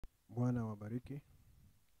Bwana wabariki.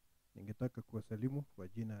 Ningetaka kuwasalimu kwa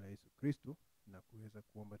jina la Yesu Kristo na kuweza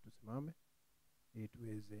kuomba tusimame ili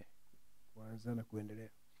tuweze kuanza na kuendelea.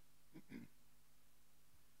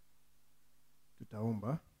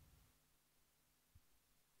 Tutaomba.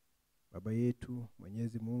 Baba yetu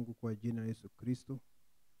Mwenyezi Mungu, kwa jina la Yesu Kristo,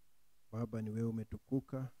 Baba, ni wewe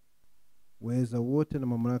umetukuka, uweza wote na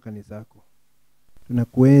mamlaka ni zako.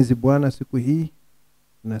 Tunakuenzi Bwana siku hii,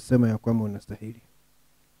 tunasema ya kwamba unastahili.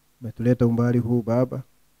 Umetuleta umbali huu Baba,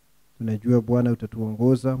 tunajua Bwana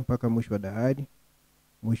utatuongoza mpaka mwisho wa dahari.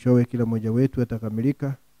 Mwishowe kila mmoja wetu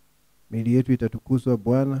atakamilika, miili yetu itatukuzwa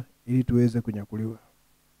Bwana, ili tuweze kunyakuliwa.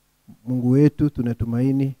 Mungu wetu,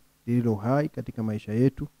 tunatumaini lililo hai katika maisha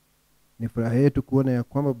yetu. Ni furaha yetu kuona ya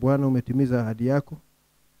kwamba Bwana umetimiza ahadi yako.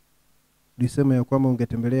 Ulisema ya kwamba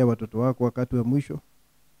ungetembelea watoto wako wakati wa mwisho.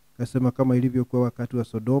 Kasema kama ilivyokuwa wakati wa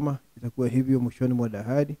Sodoma, itakuwa hivyo mwishoni mwa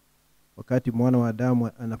dahari, wakati mwana wa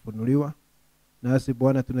Adamu anafunuliwa. Nasi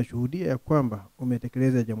Bwana tunashuhudia ya kwamba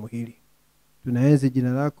umetekeleza jambo hili. Tunaenzi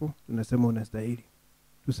jina lako, tunasema unastahili.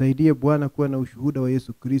 Tusaidie Bwana kuwa na ushuhuda wa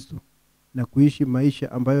Yesu Kristo na kuishi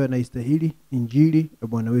maisha ambayo yanastahili injili ya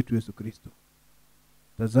Bwana wetu Yesu Kristo.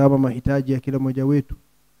 Tazama mahitaji ya kila mmoja wetu.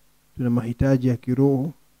 Tuna mahitaji ya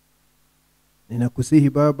kiroho. Ninakusihi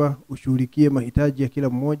Baba, ushughulikie mahitaji ya kila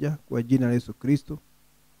mmoja kwa jina la Yesu Kristo.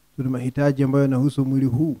 Tuna mahitaji ambayo yanahusu mwili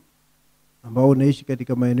huu ambao unaishi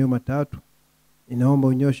katika maeneo matatu. Ninaomba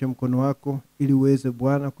unyoshe mkono wako ili uweze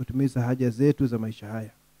Bwana kutimiza haja zetu za maisha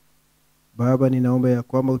haya. Baba, ninaomba ya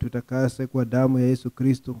kwamba ututakase kwa damu ya Yesu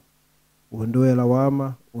Kristo. Uondoe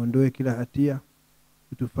lawama, uondoe kila hatia,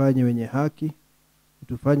 utufanye wenye haki,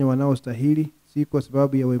 utufanye wanaostahili, si kwa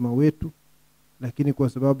sababu ya wema wetu, lakini kwa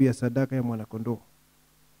sababu ya sadaka ya mwana kondoo.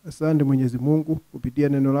 Asante Mwenyezi Mungu, kupitia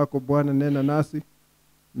neno lako Bwana, nena nasi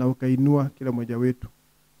na ukainua kila mmoja wetu.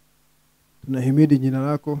 Tunahimidi jina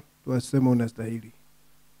lako, tuasema unastahili.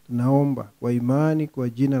 Tunaomba kwa imani kwa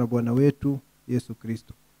jina la Bwana wetu Yesu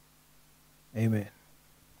Kristo. Amen.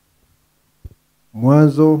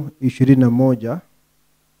 Mwanzo 21.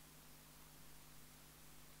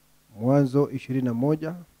 Mwanzo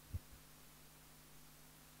 21.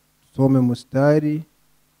 Tusome mstari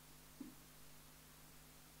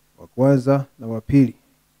wa kwanza na wa pili.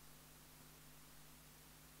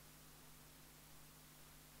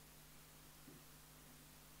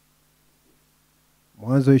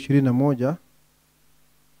 Mwanzo 21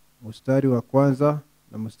 mstari wa kwanza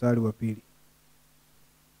na mstari wa pili.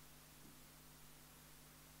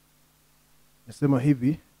 Nasema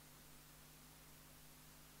hivi: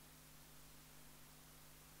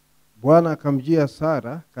 Bwana akamjia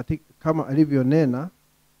Sara kama alivyonena,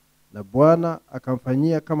 na Bwana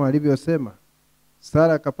akamfanyia kama alivyosema.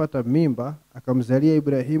 Sara akapata mimba, akamzalia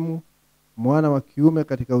Ibrahimu mwana wa kiume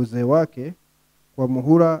katika uzee wake, kwa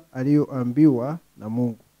muhuri aliyoambiwa na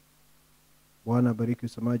Mungu. Bwana bariki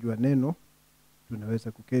usomaji wa neno.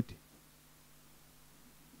 Tunaweza kuketi.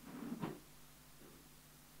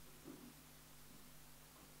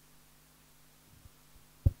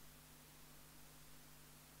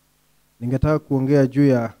 Ningetaka kuongea juu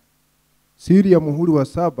ya siri ya muhuri wa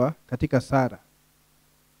 7 katika Sara.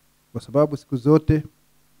 Kwa sababu siku zote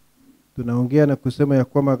tunaongea na kusema ya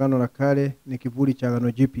kwamba agano la kale ni kivuli cha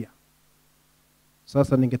agano jipya.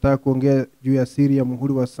 Sasa ningetaka kuongea juu ya siri ya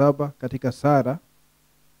muhuri wa 7 katika Sara,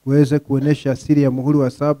 kuweze kuonesha siri ya muhuri wa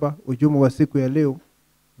 7, ujumbe wa siku ya leo,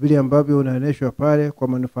 vile ambavyo unaoneshwa pale kwa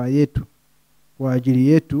manufaa yetu, kwa ajili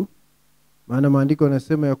yetu. Maana maandiko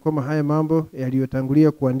yanasema ya kwamba haya mambo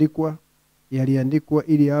yaliyotangulia kuandikwa yaliandikwa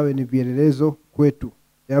ili yawe ni vielelezo kwetu,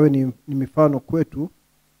 yawe ni mifano kwetu.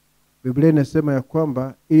 Biblia inasema ya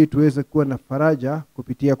kwamba ili tuweze kuwa na faraja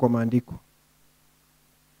kupitia kwa maandiko.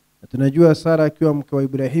 Na tunajua Sara akiwa mke wa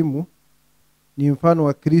Ibrahimu ni mfano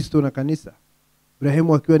wa Kristo na kanisa.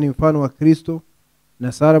 Ibrahimu akiwa ni mfano wa Kristo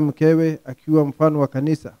na Sara mkewe akiwa mfano wa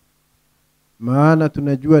kanisa. Maana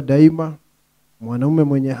tunajua daima mwanaume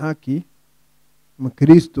mwenye haki,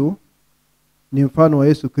 Mkristo, ni mfano wa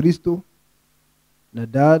Yesu Kristo, na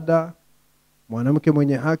dada mwanamke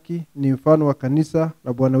mwenye haki ni mfano wa kanisa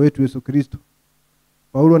la Bwana wetu Yesu Kristo.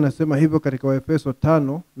 Paulo anasema hivyo katika Waefeso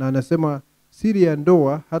 5, na anasema siri ya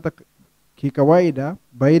ndoa hata kikawaida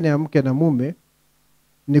baina ya mke na mume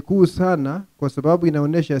ni kuu sana, kwa sababu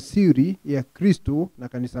inaonesha siri ya Kristo na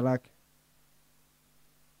kanisa lake.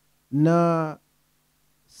 Na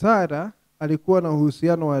Sara alikuwa na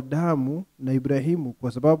uhusiano wa damu na Ibrahimu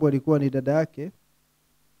kwa sababu alikuwa ni dada yake.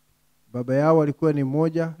 Baba yao alikuwa ni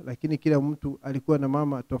mmoja, lakini kila mtu alikuwa na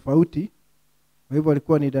mama tofauti. Kwa hivyo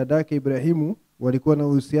alikuwa ni dada yake Ibrahimu, walikuwa na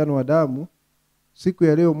uhusiano wa damu. Siku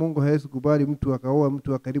ya leo Mungu hawezi kubali mtu akaoa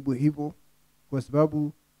mtu wa karibu hivyo, kwa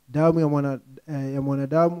sababu damu ya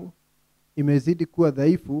mwanadamu imezidi kuwa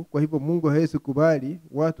dhaifu. Kwa hivyo Mungu hawezi kubali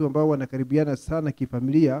watu ambao wanakaribiana sana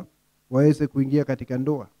kifamilia waweze kuingia katika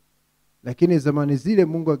ndoa. Lakini zamani zile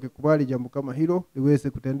Mungu akikubali jambo kama hilo liweze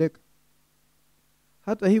kutendeka.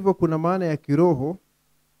 Hata hivyo kuna maana ya kiroho.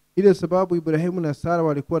 Ile sababu Ibrahimu na Sara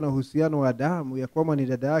walikuwa na uhusiano wa damu ya kwamba ni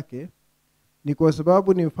dada yake ni kwa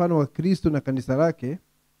sababu ni mfano wa Kristo na kanisa lake,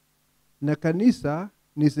 na kanisa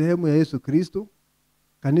ni sehemu ya Yesu Kristo.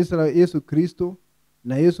 Kanisa la Yesu Kristo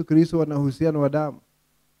na Yesu Kristo wana uhusiano wa damu.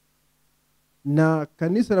 Na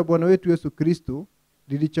kanisa la Bwana wetu Yesu Kristo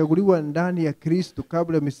lilichaguliwa ndani ya Kristo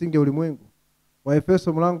kabla ya misingi ya ulimwengu.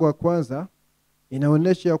 Waefeso mlango wa 1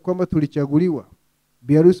 inaonyesha kwamba tulichaguliwa.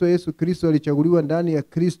 Biharusi wa Yesu Kristo alichaguliwa ndani ya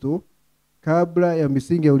Kristo kabla ya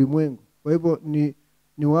misingi ya ulimwengu. Kwa hivyo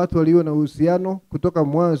ni watu walio na uhusiano kutoka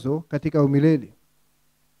mwanzo katika umilele.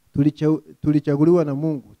 Tulichaguliwa na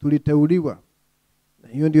Mungu, tuliteuliwa. Na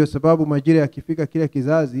hiyo ndio sababu majira yakifika kila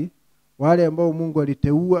kizazi, wale ambao Mungu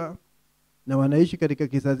aliteua na wanaishi katika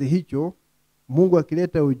kizazi hicho, Mungu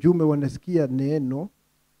akileta ujumbe wanasikia neno,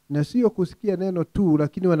 na sio kusikia neno tu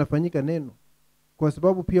lakini wanafanyika neno. Kwa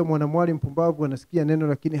sababu pia mwanamwali mpumbavu anasikia neno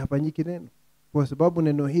lakini hafanyiki neno. Kwa sababu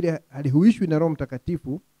neno hili halihuishwi na Roho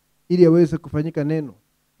Mtakatifu ili aweze kufanyika neno.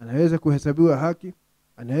 Anaweza kuhesabiwa haki,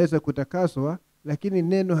 anaweza kutakaswa, lakini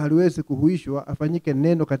neno haliwezi kuhuishwa afanyike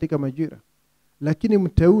neno katika majira. Lakini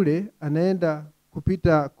mteule anaenda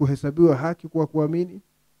kupita kuhesabiwa haki kwa kuamini,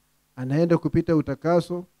 anaenda kupita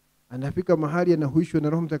utakaso, anafika mahali anahuishwa na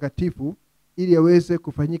Roho Mtakatifu ili aweze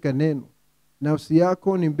kufanyika neno. Nafsi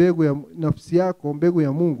yako mbegu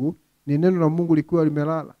ya Mungu ni neno la Mungu likiwa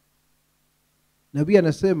limelala. Nabii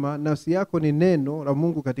anasema nafsi yako ni neno la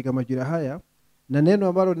Mungu katika majira haya, na neno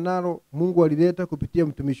ambalo nalo Mungu alileta kupitia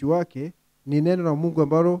mtumishi wake ni neno la Mungu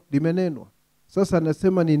ambalo limenenwa. Sasa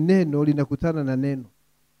anasema ni neno linakutana na neno.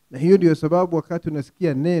 Na hiyo ndio sababu wakati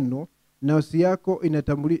unasikia neno, nafsi yako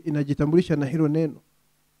inajitambulisha na hilo neno.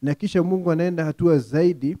 Na kisha Mungu anaenda hatua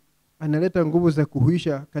zaidi, analeta nguvu za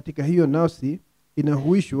kuhuisha katika hiyo nafsi,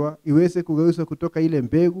 inahuishwa iweze kugeuzwa kutoka ile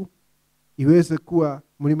mbegu iweze kuwa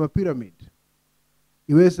mlima pyramid.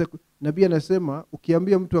 Nabii anasema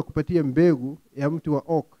ukiambia mtu akupatie mbegu ya mti wa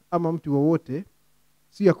oak ama mti wowote,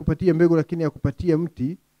 si akupatie mbegu lakini akupatie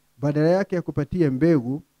mti, badala yake akupatie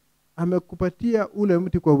mbegu, amekupatia ule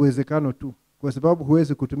mti kwa uwezekano tu, kwa sababu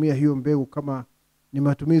huwezi kutumia hiyo mbegu kama ni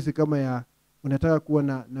matumizi kama ya unataka kuwa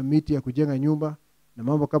na miti ya kujenga nyumba na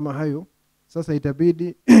mambo kama hayo. Sasa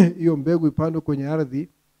itabidi hiyo mbegu ipandwe kwenye ardhi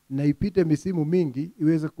na ipite misimu mingi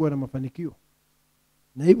iweze kuwa na mafanikio.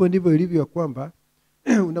 Na hivyo ndivyo ilivyo kwamba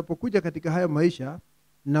unapokuja katika haya maisha,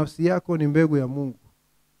 nafsi yako ni mbegu ya Mungu.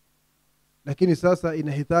 Lakini sasa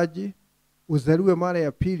inahitaji uzaliwe mara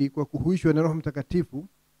ya pili kwa kuhuishwa na Roho Mtakatifu.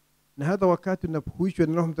 Na hata wakati unapohuishwa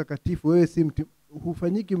na Roho Mtakatifu, wewe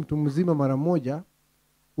hufanyiki mtu mzima mara moja.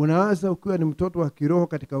 Unaanza ukiwa ni mtoto wa kiroho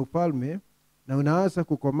katika ufalme na unaanza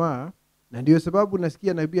kukomaa. Na ndio sababu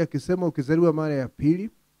nasikia nabii akisema ukizaliwa mara ya pili,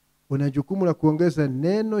 una jukumu la kuongeza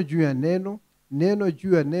neno juu ya neno, neno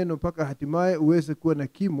juu ya neno, mpaka hatimaye uweze kuwa na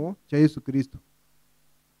kimo cha Yesu Kristo.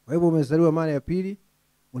 Kwa hivyo umezaliwa mara ya pili.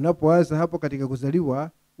 Unapoanza hapo katika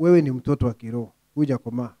kuzaliwa, wewe ni mtoto wa kiroho,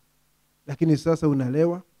 hujakomaa. Lakini sasa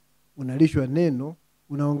unalewa, unalishwa neno,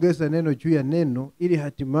 unaongeza neno juu ya neno ili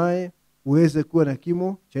hatimaye uweze kuwa na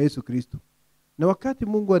kimo cha Yesu Kristo. Na wakati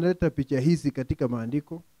Mungu analeta picha hizi katika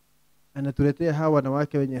maandiko, anatuletea hawa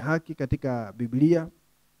wanawake wenye haki katika Biblia,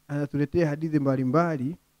 anatuletea hadithi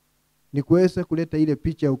mbalimbali, ni kuweza kuleta ile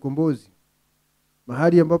picha ya ukombozi.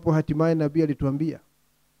 Mahali ambapo hatimaye nabii alituambia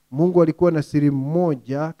Mungu alikuwa na siri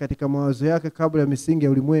moja katika mawazo yake kabla ya misingi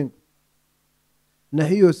ya ulimwengu. Na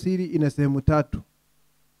hiyo siri ina sehemu 3.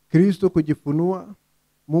 Kristo kujifunua,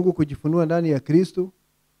 Mungu kujifunua ndani ya Kristo,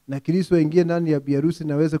 na Kristo aingie ndani ya biharusi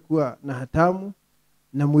na aweze kuwa na hatamu,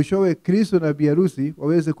 na mwishowe Kristo na biharusi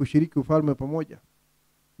waweze kushiriki ufalme pamoja.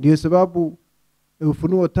 Ndio sababu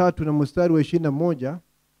Ufunuo 3 na mstari wa 21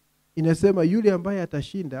 inasema yule ambaye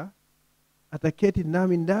atashinda ataketi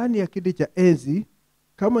nami ndani ya kiti cha enzi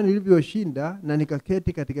kama nilivyoshinda na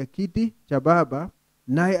nikaketi katika kiti cha Baba,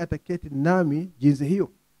 naye ataketi nami jinsi hiyo.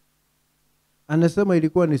 Anasema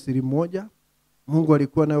ilikuwa ni siri moja Mungu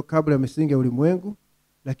alikuwa nayo kabla ya misingi ya ulimwengu,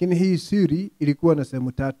 lakini hii siri ilikuwa na sehemu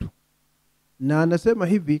 3. Na anasema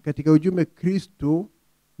hivi katika ujumbe, Kristo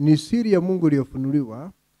ni siri ya Mungu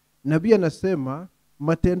iliyofunuliwa. Nabii anasema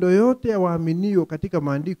matendo yote ya waaminio katika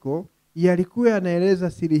maandiko yalikuwa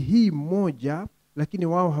yanaeleza siri hii moja, lakini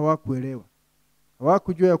wao hawakuelewa.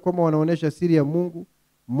 Hawakujua ya kwamba wanaonesha siri ya Mungu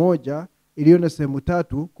moja iliyo na sehemu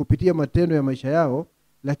 3 kupitia matendo ya maisha yao.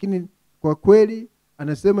 Lakini kwa kweli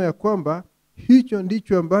anasema ya kwamba hicho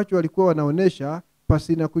ndicho ambacho walikuwa wanaonesha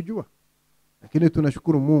pasina kujua. Lakini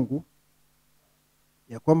tunashukuru Mungu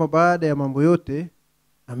ya kwamba baada ya mambo yote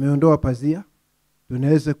ameondoa pazia,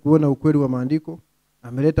 tunaweza kuona ukweli wa maandiko,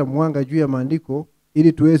 ameleta mwanga juu ya maandiko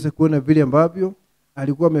ili tuweze kuona vile ambavyo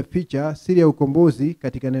alikuwa ameficha siri ya ukombozi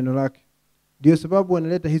katika neno lake. Ndio sababu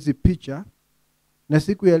analeta hizi picha, na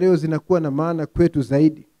siku ya leo zinakuwa na maana kwetu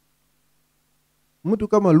zaidi. Mtu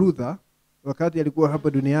kama Luther wakati alikuwa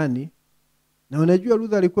hapa duniani, na unajua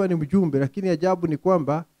Luther alikuwa ni mjumbe, lakini ajabu ni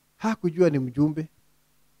kwamba hakujua ni mjumbe.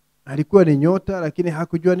 Alikuwa ni nyota, lakini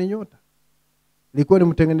hakujua ni nyota. Alikuwa ni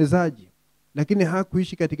mtengenezaji, lakini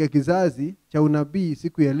hakuishi katika kizazi cha unabii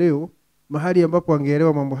siku ya leo mahali ambapo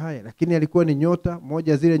angeelewa mambo haya. Lakini alikuwa ni nyota,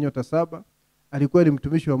 moja zile nyota 7. Alikuwa ni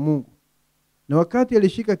mtumishi wa Mungu. Na wakati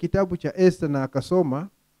alishika kitabu cha Esther na akasoma,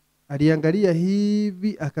 aliangalia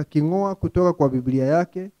hivi, akaking'oa kutoka kwa Biblia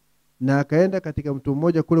yake, na akaenda katika mtu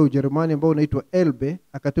mmoja kule Ujerumani ambao unaitwa Elbe,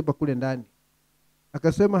 akatupa kule ndani.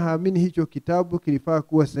 Akasema haamini hicho kitabu kilifaa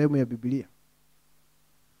kuwa sehemu ya Biblia,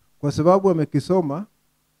 kwa sababu amekisoma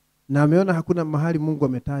na ameona hakuna mahali Mungu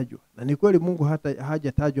ametajwa. Na ni kweli Mungu hata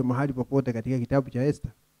hajatajwa mahali popote katika kitabu cha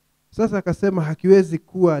Esther. Sasa akasema hakiwezi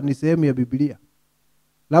kuwa ni sehemu ya Biblia.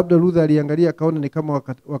 Labda Luther aliangalia akaona ni kama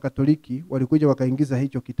Wakatoliki walikuja wakaingiza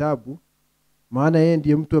hicho kitabu, maana yeye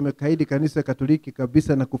ndiye mtu amekaidi kanisa Katoliki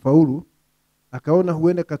kabisa na kufaulu. Akaona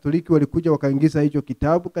huenda Katoliki walikuja wakaingiza hicho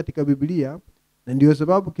kitabu katika Biblia, na ndio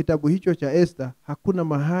sababu kitabu hicho cha Esther hakuna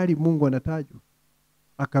mahali Mungu anatajwa.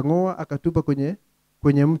 Akang'oa akatupa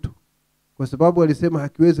kwenye mtu, kwa sababu alisema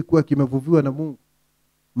hakiwezi kuwa kimevuviwa na Mungu,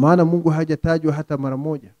 maana Mungu hajatajwa hata mara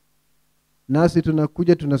moja. Nasi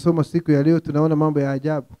tunakuja tunasoma siku ya leo, tunaona mambo ya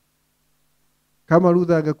ajabu. Kama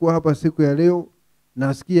Luther angekuwa hapa siku ya leo na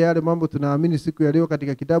asikie yale mambo tunaamini siku ya leo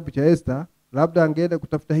katika kitabu cha Esther, labda angeenda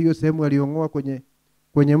kutafuta hiyo sehemu aliyong'oa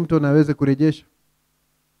kwenye mto na aweze kurejesha.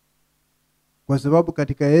 Kwa sababu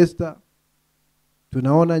katika Esther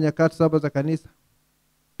tunaona nyakati 7 za kanisa.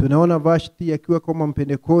 Tunaona Vashti akiwa kama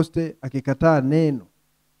Mpentekoste akikataa neno.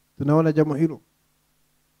 Tunaona jambo hilo.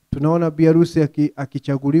 Tunaona biharusi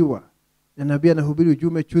akichaguliwa na nabii anahubiri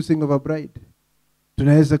ujumbe choosing of a bride.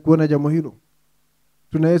 Tunaweza kuona jambo hilo.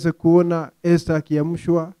 Tunaweza kuona Esther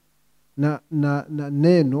akiamshwa na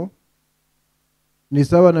neno ni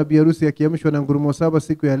sawa na biharusi akiamshwa na ngurumo 7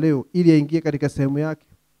 siku ya leo ili aingie katika sehemu yake.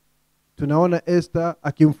 Tunaona Esther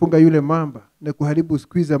akimfunga yule mamba na kuharibu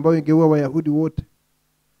squeeze ambayo ingeua Wayahudi wote.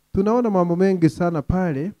 Tunaona mambo mengi sana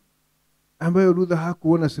pale ambayo Luther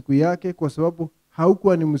hakuona siku yake, kwa sababu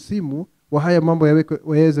haukuwa ni msimu wa haya mambo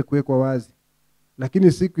yaweze kuwekwa wazi.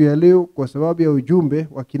 Lakini siku ya leo, kwa sababu ya ujumbe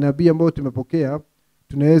wa kinabii ambao tumepokea,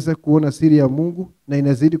 tunaweza kuona siri ya Mungu na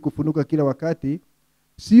inazidi kufunuka kila wakati,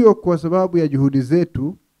 sio kwa sababu ya juhudi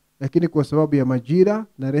zetu, lakini kwa sababu ya majira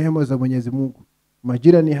na rehema za Mwenyezi Mungu.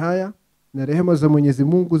 Majira ni haya na rehema za Mwenyezi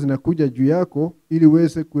Mungu zinakuja juu yako ili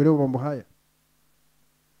uweze kuelewa mambo haya.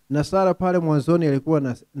 Na Sara pale mwanzoni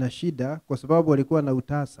alikuwa na shida, kwa sababu alikuwa na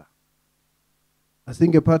utasa.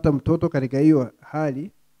 Asingepata mtoto katika hiyo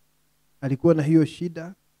hali, alikuwa na hiyo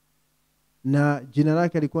shida, na jina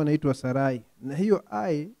lake alikuwa anaitwa Sarai. Na hiyo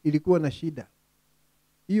ai ilikuwa na shida.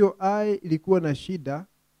 Hiyo ai ilikuwa na shida,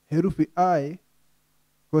 herufi ai,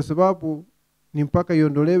 kwa sababu ni mpaka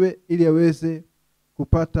iondolewe ili aweze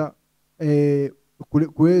kupata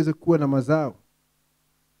kuweze kuwa na mazao.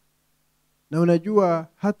 Na unajua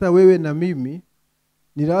hata wewe na mimi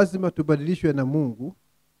ni lazima tubadilishwe na Mungu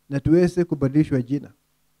na tuweze kubadilishwa jina.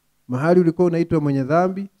 Mahali ulikuwa unaitwa mwenye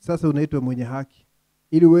dhambi, sasa unaitwa mwenye haki,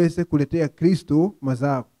 ili uweze kuletea Kristo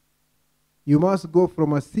mazao. You must go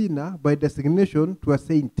from a sinner by designation to a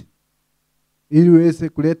saint, ili uweze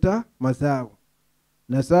kuleta mazao.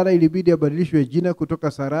 Na Sara ilibidi abadilishwe jina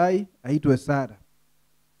kutoka Sarai aitwe Sara.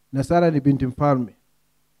 Na Sara ni binti mfalme.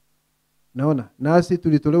 Naona, nasi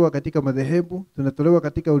tulitolewa katika madhehebu, tunatolewa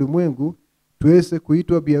katika ulimwengu, tuweze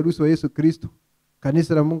kuitwa biharusi wa Yesu Kristo,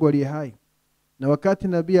 kanisa la Mungu aliye hai. Na wakati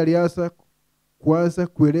nabii alianza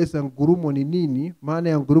kueleza ngurumo ni nini, maana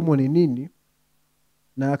ya ngurumo ni nini,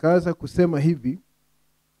 na akaanza kusema hivi,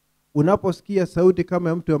 unaposikia sauti kama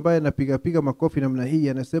ya mtu ambaye anapiga makofi namna hii,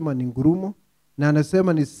 anasema ni ngurumo, na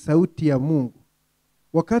anasema ni sauti ya Mungu.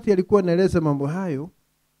 Wakati alikuwa anaeleza mambo hayo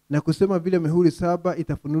na kusema vile mihuri 7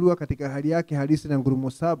 itafunuliwa katika hali yake halisi na ngurumo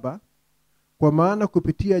 7, kwa maana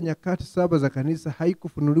kupitia nyakati 7 za kanisa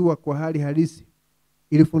haikufunuliwa kwa hali halisi,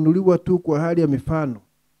 ilifunuliwa tu kwa hali ya mifano.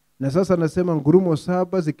 Na sasa anasema ngurumo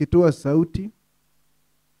 7 zikitoa sauti,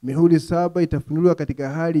 mihuri 7 itafunuliwa katika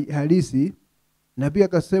hali halisi. Na pia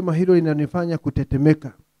akasema hilo linanifanya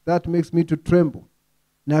kutetemeka, that makes me to tremble.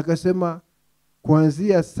 Na akasema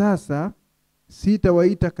kuanzia sasa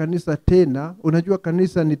Sitawaita kanisa tena. Unajua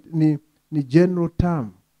kanisa ni general term.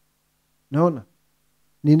 Naona?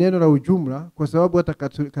 Ni neno la ujumla kwa sababu hata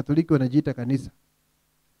Katoliki wanajiita kanisa.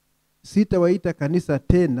 Sitawaita kanisa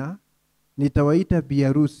tena, nitawaita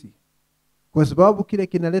biharusi. Kwa sababu kile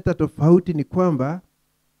kinaleta tofauti ni kwamba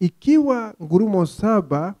ikiwa ngurumo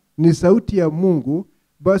 7 ni sauti ya Mungu,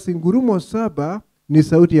 basi ngurumo 7 ni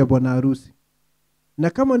sauti ya bwana harusi. Na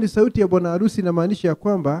kama ni sauti ya bwana harusi, inamaanisha ya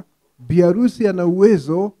kwamba biharusi ana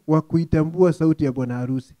uwezo wa kuitambua sauti ya bwana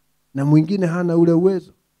harusi na mwingine hana ule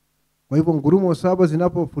uwezo. Kwa hivyo ngurumo 7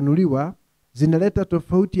 zinapofunuliwa zinaleta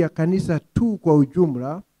tofauti ya kanisa tu kwa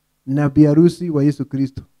ujumla na biharusi wa Yesu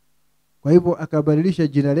Kristo. Kwa hivyo akabadilisha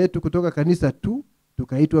jina letu kutoka kanisa tu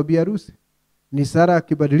tukaitwa biharusi. Ni Sara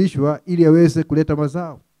akibadilishwa ili aweze kuleta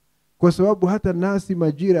mazao. Kwa sababu hata nasi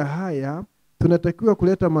majira haya tunatakiwa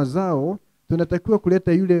kuleta mazao, tunatakiwa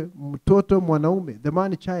kuleta yule mtoto mwanaume, the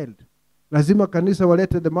man child. Lazima kanisa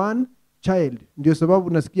walete the man child. Ndio sababu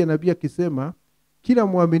nasikia nabii akisema kila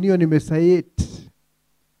muaminio ni mesayeti.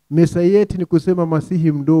 Mesayeti ni kusema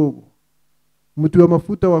masihi mdogo, mtu wa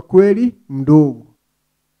mafuta wa kweli mdogo.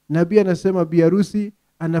 Nabii anasema biharusi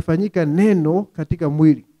anafanyika neno katika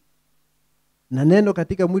mwili. Na neno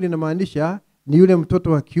katika mwili inamaanisha ni yule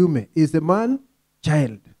mtoto wa kiume, is a man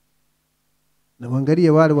child. Na uangalie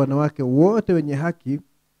wale wanawake wote wenye haki,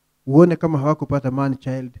 uone kama hawakupata man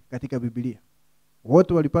child katika Biblia.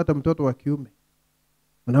 Wote walipata mtoto wa kiume.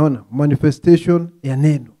 Unaona, manifestation ya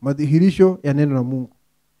neno, madhihirisho ya neno la Mungu.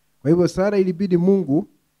 Kwa hivyo Sara ilibidi Mungu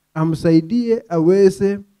amsaidie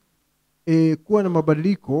aweze kuwa na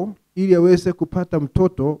mabadiliko ili aweze kupata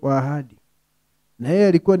mtoto wa ahadi. Na yeye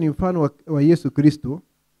alikuwa ni mfano wa Yesu Kristo,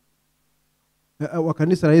 wa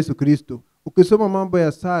kanisa la Yesu Kristo. Ukisoma mambo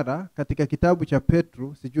ya Sara katika kitabu cha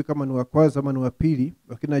Petro, sijui kama ni wa kwanza ama ni wa pili,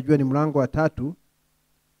 lakini najua ni mlango wa 3.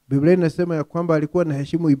 Biblia inasema ya kwamba alikuwa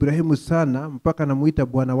anaheshimu Ibrahimu sana mpaka anamuita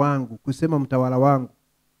bwana wangu, kusema mtawala wangu.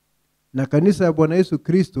 Na kanisa ya Bwana Yesu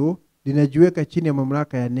Kristo linajiweka chini ya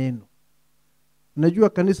mamlaka ya neno. Unajua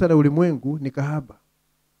kanisa la ulimwengu ni kahaba.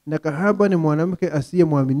 Na kahaba ni mwanamke asiye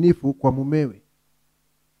mwaminifu kwa mumewe.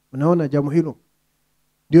 Unaona jambo hilo?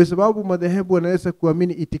 Ndio sababu madhehebu wanaweza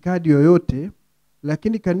kuamini itikadi yoyote,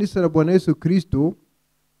 lakini kanisa la Bwana Yesu Kristo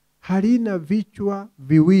halina vichwa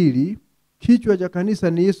viwili. Kichwa cha kanisa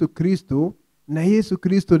ni Yesu Kristo na Yesu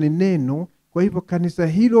Kristo ni neno. Kwa hivyo kanisa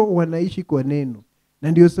hilo wanaishi kwa neno.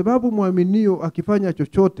 Na ndio sababu muaminio akifanya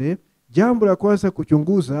chochote, jambo la kwanza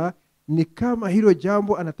kuchunguza ni kama hilo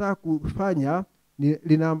jambo anataka kufanya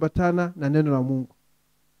linaambatana na neno la Mungu.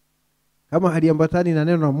 Kama haliambatani na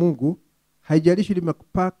neno la Mungu, haijalishi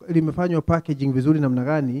limefanywa packaging vizuri namna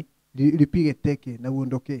gani, lipige teke na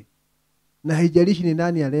uondoke. Na haijalishi ni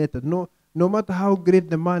nani aleta. No matter how great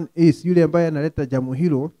the man is, yule ambaye analeta jambo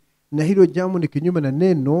hilo na hilo jambo ni kinyume na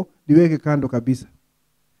neno, liweke kando kabisa.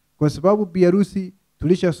 Kwa sababu biharusi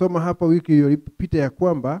tulishasoma hapa wiki iliyopita ya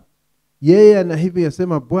kwamba yeye ana hivi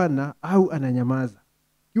yasema Bwana au ananyamaza.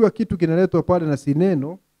 Kiwa kitu kinaletwa pale na si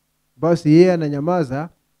neno, basi yeye ananyamaza,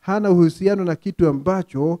 hana uhusiano na kitu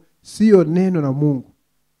ambacho sio neno la Mungu.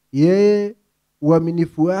 Yeye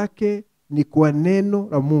uaminifu wake ni kwa neno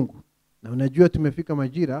la Mungu. Na unajua tumefika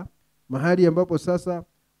majira mahali ambapo sasa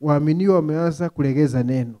waaminio wameanza kulegeza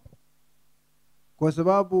neno. Kwa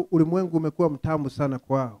sababu ulimwengu umekuwa mtamu sana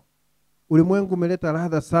kwao. Ulimwengu umeleta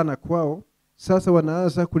ladha sana kwao. Sasa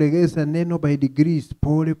wanaanza kulegeza neno by degrees,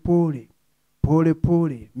 pole pole. Pole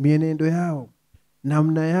pole, mienendo yao,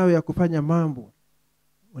 namna yao ya kufanya mambo.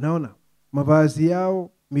 Unaona, mavazi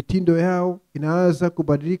yao, mitindo yao inaanza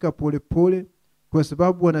kubadilika pole pole, kwa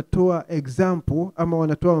sababu wanatoa example ama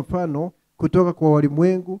wanatoa mfano kutoka kwa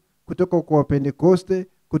walimwengu, kutoka kwa Pentekoste,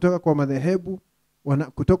 kutoka kwa madhehebu,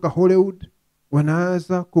 kutoka Hollywood.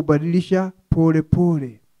 Wanaanza kubadilisha pole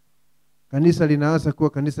pole. Kanisa linaanza kuwa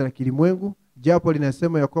kanisa la kilimwengu, japo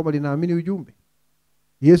linasema ya kwamba linaamini ujumbe.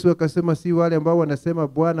 Yesu akasema si wale ambao wanasema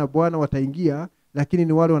Bwana Bwana wataingia, lakini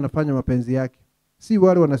ni wale wanafanya mapenzi yake. Si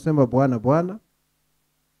wale wanasema Bwana Bwana.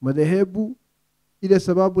 Madhehebu, ile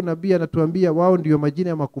sababu nabii anatuambia wao ndio majina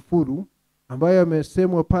ya makufuru ambayo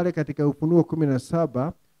yamesemwa pale katika Ufunuo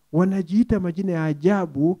 17, wanajiita majina ya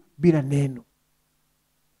ajabu bila neno.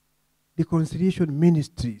 Reconciliation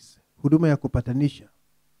ministries, huduma ya kupatanisha.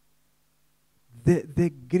 The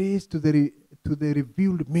grace to the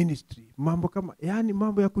revealed ministry. Mambo kama, yani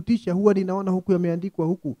mambo ya kutisha huwa ninaona huku yameandikwa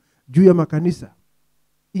huku juu ya makanisa.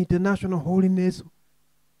 International holiness.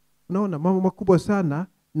 Unaona mambo makubwa sana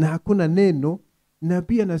na hakuna neno. Na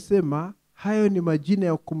pia nasema hayo ni majina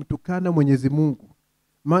ya kumtukana Mwenyezi Mungu.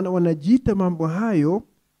 Maana wanajiita mambo hayo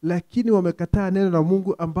lakini wamekataa neno la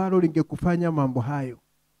Mungu ambalo lingekufanya mambo hayo.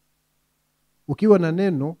 Ukiwa na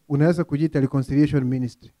neno unaweza kujiita reconciliation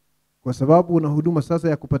ministry, kwa sababu una huduma sasa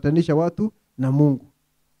ya kupatanisha watu na Mungu.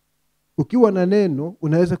 Ukiwa na neno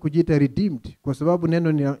unaweza kujiita redeemed, kwa sababu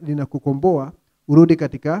neno linakukomboa urudi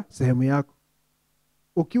katika sehemu yako.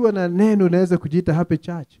 Ukiwa na neno unaweza kujiita happy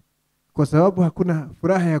church, kwa sababu hakuna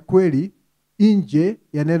furaha ya kweli nje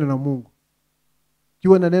ya neno la Mungu.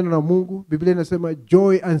 Ukiwa na neno la Mungu, Biblia inasema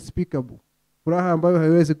joy unspeakable, furaha ambayo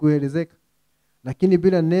haiwezi kuelezeka. Lakini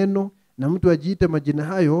bila neno na mtu ajiite majina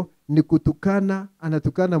hayo ni kutukana,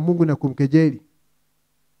 anatukana Mungu na kumkejeli.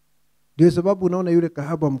 Ndio sababu unaona yule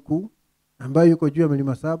kahaba mkuu ambaye yuko juu ya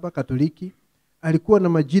milima 7 Katoliki alikuwa na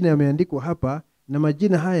majina yameandikwa hapa, na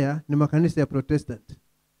majina haya ni makanisa ya Protestant,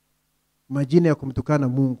 majina ya kumtukana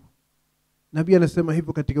Mungu. Nabii anasema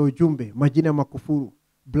hivyo katika ujumbe, majina ya makufuru,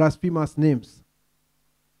 blasphemous names.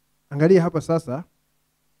 Angalia hapa sasa,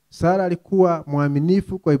 Sara alikuwa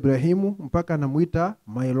mwaminifu kwa Ibrahimu mpaka anamuita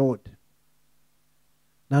my lord.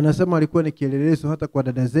 Na anasema alikuwa ni kielelezo hata kwa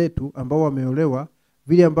dada zetu ambao wameolewa,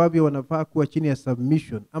 vile ambavyo wanafaa kuwa chini ya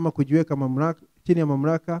submission ama kujiweka mamlaka, chini ya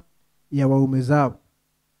mamlaka ya waume zao.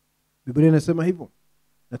 Biblia inasema hivyo.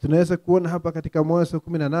 Na tunaweza kuona hapa katika Mwanzo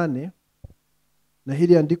 18, na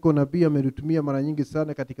hili andiko nabii amelitumia mara nyingi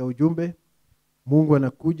sana katika ujumbe. Mungu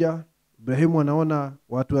anakuja, Ibrahimu anaona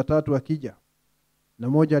watu watatu wakija. Na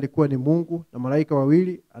mmoja alikuwa ni Mungu na malaika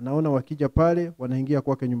wawili, anaona wakija pale wanaingia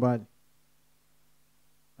kwake nyumbani.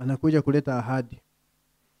 Anakuja kuleta ahadi.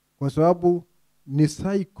 Kwa sababu ni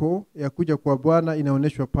cycle ya kuja kwa Bwana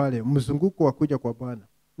inaonyeshwa pale, mzunguko wa kuja kwa Bwana.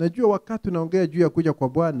 Najua wakati tunaongea juu ya kuja kwa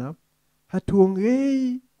Bwana,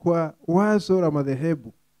 hatuongei kwa wazo la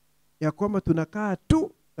madhehebu ya kwamba tunakaa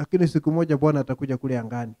tu lakini siku moja Bwana atakuja kule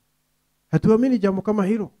angani. Hatuamini jambo kama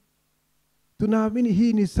hilo. Tunaamini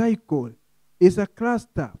hii ni cycle, is a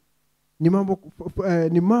cluster.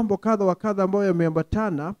 Ni mambo kadha wa kadha ambayo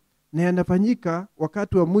yameambatana na yanafanyika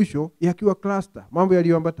wakati wa mwisho yakiwa cluster, mambo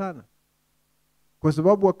yaliyoambatana. Kwa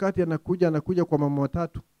sababu wakati anakuja kwa mambo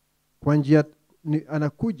matatu. Kwa njia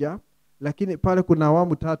anakuja, lakini pale kuna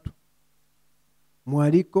awamu 3.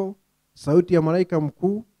 Mwaliko, sauti ya malaika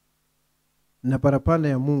mkuu na parapanda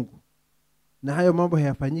ya Mungu. Na hayo mambo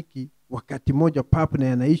hayafanyiki wakati moja papo na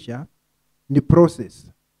yanaisha, ni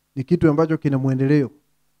process. Ni kitu ambacho kina muendeleo.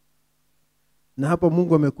 Na hapa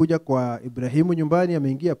Mungu amekuja kwa Ibrahimu nyumbani,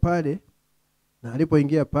 ameingia pale, na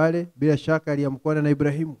alipoingia pale bila shaka aliamkana na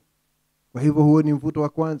Ibrahimu. Kwa hivyo huo ni mvuto wa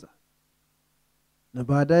kwanza. Na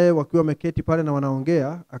baadaye wakiwa wameketi pale na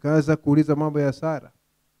wanaongea, akaanza kuuliza mambo ya Sara.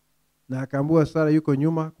 Na akaambiwa Sara yuko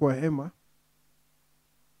nyuma kwa hema.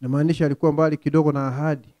 Na maanisha alikuwa mbali kidogo na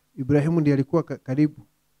ahadi. Ibrahimu ndiye alikuwa karibu.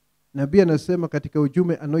 Nabii anasema katika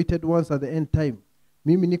ujumbe anointed ones at the end time,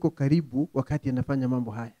 mimi niko karibu wakati anafanya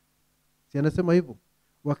mambo haya. Si anasema hivyo?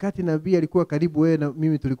 Wakati nabii alikuwa karibu, wewe na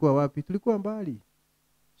mimi tulikuwa wapi? Tulikuwa mbali.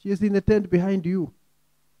 She is in the tent behind you.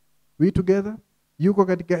 We together? Yuko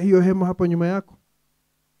katika hiyo hema hapo nyuma yako.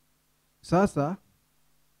 Sasa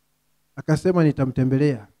akasema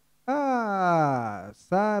nitamtembelea.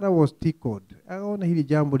 Sara was tickled. Aona hili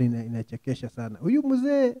jambo linachekesha sana. Huyu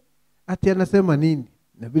mzee ati anasema nini?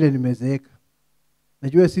 Na vile nimezeeka.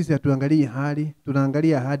 Najua sisi hatuangalia hali,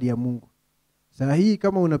 tunaangalia ahadi ya Mungu. Saa hii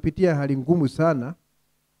kama unapitia hali ngumu sana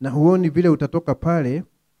na huoni vile utatoka pale,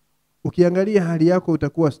 ukiangalia hali yako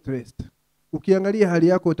utakuwa stressed. Ukiangalia hali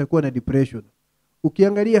yako utakuwa na depression.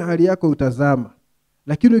 Ukiangalia hali yako utazama.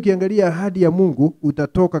 Lakini ukiangalia ahadi ya Mungu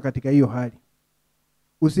utatoka katika hiyo hali.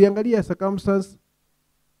 Usiangalia circumstance,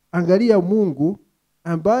 angalia Mungu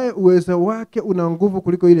ambaye uwezo wake una nguvu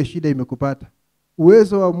kuliko ile shida imekupata.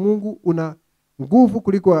 Uwezo wa Mungu una nguvu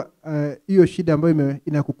kuliko hiyo shida ambayo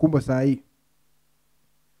inakukumba saa hii.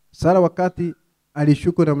 Sara wakati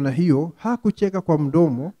alishuku namna hiyo, hakucheka kwa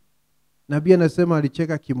mdomo, nabii anasema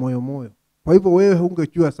alicheka kimoyomoyo. Kwa hivyo wewe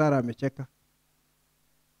hungejua Sara amecheka.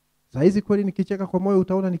 Saa hizi kweli nikicheka kwa moyo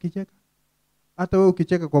utaona nikicheka? Hata wewe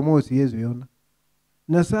ukicheka kwa moyo siwezi kuona.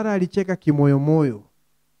 Na Sara alicheka kimoyomoyo.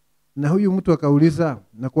 Na huyu mtu akauliza,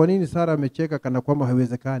 na kwa nini Sara amecheka kana kwamba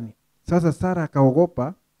haiwezekani? Sasa Sara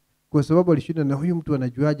akaogopa kwa sababu alishinda, na huyu mtu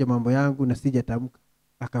anajuaje mambo yangu na sijatamka?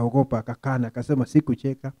 Akaogopa, akakana, akasema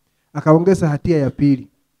sikucheka. Akaongeza hatia ya pili.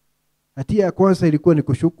 Hatia ya kwanza ilikuwa ni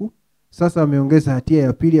kushuku, sasa ameongeza hatia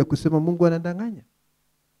ya pili ya kusema Mungu anadanganya.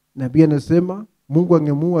 Nabii anasema Mungu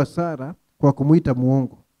angemuua Sara kwa kumuita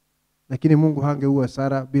muongo, lakini Mungu hangeua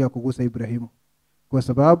Sara bila kugusa Ibrahimu, kwa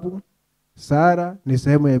sababu Sara ni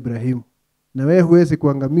sehemu ya Ibrahimu. Na wewe huwezi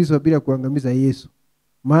kuangamizwa bila kuangamiza Yesu.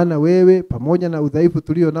 Maana wewe pamoja na udhaifu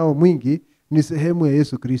tulio nao mwingi ni sehemu ya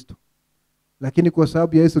Yesu Kristo. Lakini kwa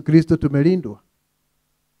sababu ya Yesu Kristo tumelindwa.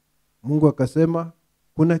 Mungu akasema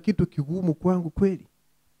kuna kitu kigumu kwangu kweli.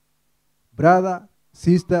 Brother,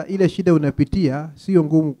 sister, ile shida unapitia sio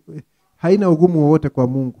ngumu, haina ugumu wowote kwa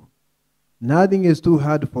Mungu. Nothing is too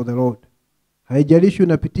hard for the Lord. Haijalishi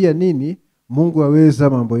unapitia nini, Mungu aweza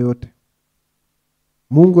mambo yote.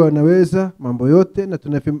 Mungu anaweza mambo yote, na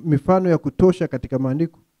tuna mifano ya kutosha katika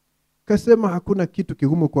maandiko. Kasema hakuna kitu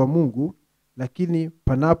kigumu kwa Mungu, lakini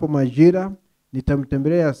panapo majira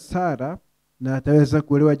nitamtembelea Sara na ataweza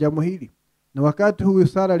kuelewa jambo hili. Na wakati huyu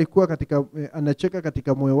Sara alikuwa anacheka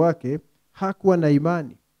katika moyo wake, hakuwa na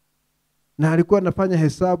imani. Na alikuwa anafanya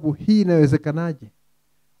hesabu, hii inawezekanaje?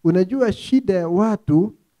 Unajua shida ya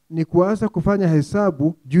watu ni kuanza kufanya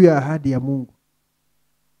hesabu juu ya ahadi ya Mungu.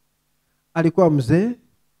 Alikuwa mzee,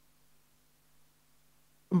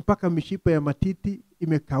 mpaka mishipa ya matiti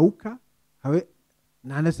imekauka,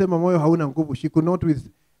 na anasema moyo hauna nguvu. She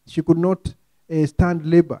could not stand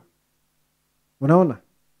labor. Unaona?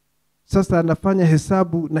 Sasa anafanya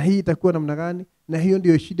hesabu, na hii itakuwa namna gani? Na hiyo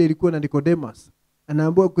ndio shida ilikuwa na Nicodemus.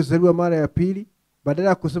 Anaambiwa kuzaliwa mara ya pili, badala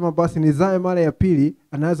ya kusema basi nizae mara ya pili,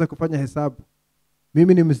 anaanza kufanya hesabu.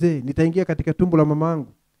 Mimi ni mzee, nitaingia katika tumbo la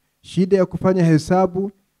mamangu. Shida ya kufanya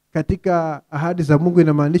hesabu katika ahadi za Mungu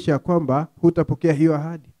inamaanisha kwamba hutapokea hiyo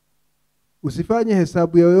ahadi. Usifanye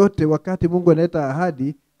hesabu yoyote wakati Mungu analeta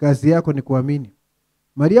ahadi, kazi yako ni kuamini.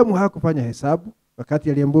 Mariamu hakufanya hesabu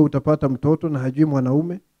wakati aliambiwa utapata mtoto na hajui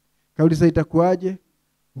mwanaume. Kauliza itakuaje?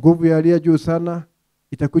 Nguvu ya aliye juu sana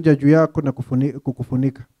itakuja juu yako na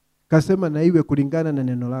kukufunika. Kasema na iwe kulingana na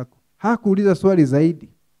neno lako. Hakuuliza swali zaidi.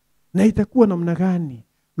 Na itakuwa namna gani?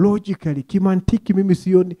 Logically, kimantiki mimi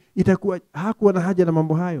sioni itakuwa. Hakuwa na haja na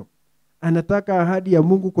mambo hayo. Anataka ahadi ya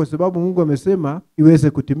Mungu kwa sababu Mungu amesema iweze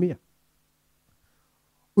kutimia.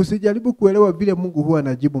 Usijaribu kuelewa vile Mungu huwa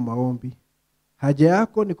anajibu maombi. Haja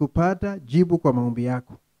yako ni kupata jibu kwa maombi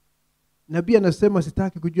yako. Nabii anasema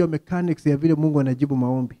sitaki kujua mechanics ya vile Mungu anajibu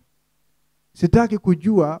maombi. Sitaki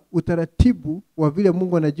kujua utaratibu wa vile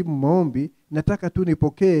Mungu anajibu maombi, nataka tu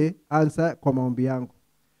nipokee answer kwa maombi yangu.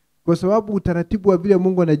 Kwa sababu utaratibu wa vile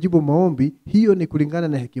Mungu anajibu maombi, hiyo ni kulingana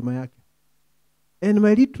na hekima yake. And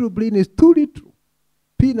my little brain is too little.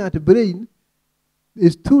 Peanut brain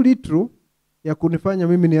is too little ya kunifanya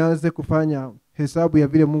mimi nianze kufanya hesabu ya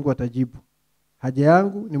vile Mungu atajibu. Haja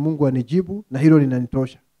yangu ni Mungu anijibu, na hilo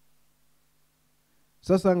linanitosha.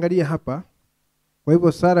 Sasa angalia hapa. Kwa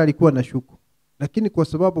hivyo Sara alikuwa na shuku, lakini kwa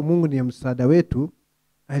sababu Mungu ni msaada wetu,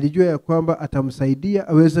 alijua ya kwamba atamsaidia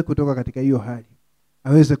aweze kutoka katika hiyo hali.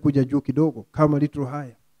 Aweze kuja juu kidogo kama little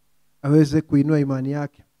haya. Aweze kuinua imani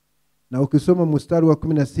yake. Na ukisoma mstari wa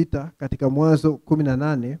 16 katika Mwanzo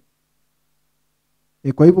 18,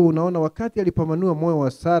 kwa hivyo unaona wakati alipomanua moyo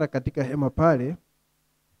wa Sara katika hema pale,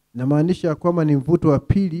 na maanisha kwamba ni mvuto wa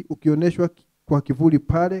pili ukioneshwa kwa kivuli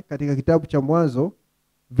pale katika kitabu cha Mwanzo,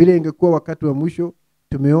 vile ingekuwa wakati wa mwisho.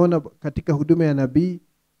 Tumeona katika huduma ya nabii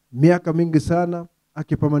miaka mingi sana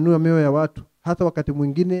akipamanua mioyo ya watu. Hata wakati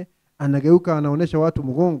mwingine anageuka anaonesha watu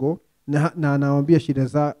mgongo na anawaambia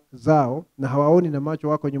shida zao na hawaoni na macho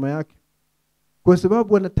wako nyuma yake. Kwa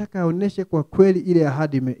sababu anataka aoneshe kwa kweli ile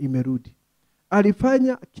ahadi imerudi.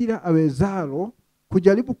 Alifanya kila awezalo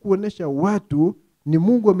kujaribu kuonesha watu ni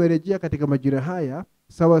Mungu amerejea katika majira haya,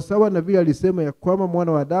 sawa sawa na vile alisema ya kwamba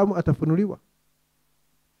mwana wa Adamu atafunuliwa.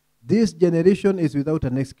 This generation is without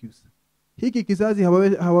an excuse. Hiki kizazi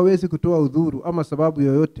hawawezi kutoa udhuru ama sababu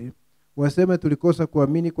yoyote. Waseme tulikosa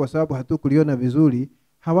kuamini kwa sababu hatukuliona vizuri.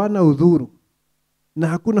 Hawana udhuru. Na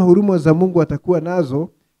hakuna huruma za Mungu atakuwa nazo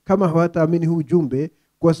kama hawataamini huu ujumbe,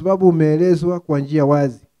 kwa sababu umeelezwa kwa njia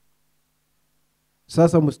wazi.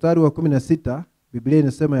 Sasa mstari wa 16, Biblia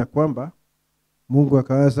inasema ya kwamba Mungu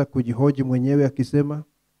akaanza kujihoji mwenyewe akisema,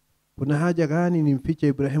 kuna haja gani nimfiche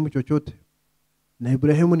Ibrahimu chochote? Na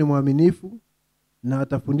Ibrahimu ni mwaminifu na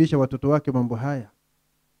atafundisha watoto wake mambo haya.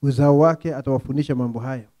 Uzao wake atawafundisha mambo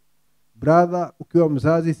haya. Brother, ukiwa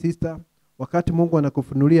mzazi, sister, wakati Mungu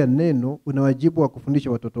anakufunulia neno, una wajibu wa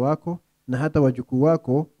kufundisha watoto wako na hata wajukuu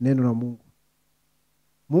wako neno la Mungu.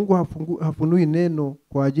 Mungu hafunui neno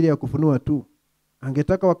kwa ajili ya kufunua tu.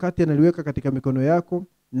 Angetaka wakati analiweka katika mikono yako,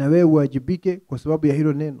 na wewe uwajibike kwa sababu ya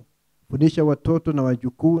hilo neno. Fundisha watoto na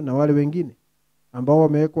wajukuu na wale wengine ambao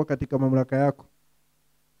wamewekwa katika mamlaka yako.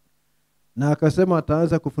 Na akasema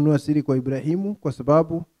ataanza kufunua siri kwa Ibrahimu kwa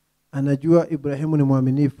sababu anajua Ibrahimu ni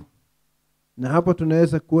mwaminifu. Na hapo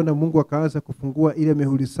tunaweza kuona Mungu akaanza kufungua ile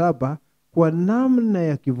mihuri 7 kwa namna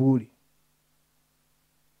ya kivuli.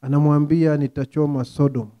 Anamwambia nitachoma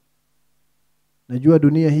Sodom. Najua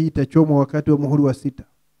dunia hii itachomwa wakati wa muhuri wa 6.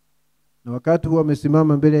 Na wakati huo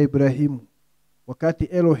amesimama mbele ya Ibrahimu. Wakati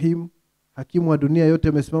Elohim, hakimu wa dunia yote,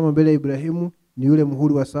 amesimama mbele ya Ibrahimu, ni yule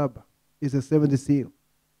muhuri wa 7. Is a 7th seal.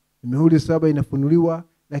 Mihuri 7 inafunuliwa,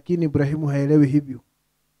 lakini Ibrahimu haelewi hivyo.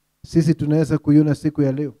 Sisi tunaweza kuiona siku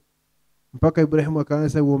ya leo. Mpaka Ibrahimu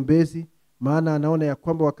akaanza uombezi, maana anaona ya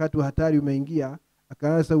kwamba wakati wa hatari umeingia.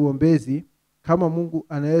 Akaanza uombezi kama Mungu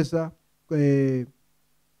anaweza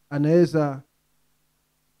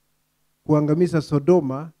kuangamiza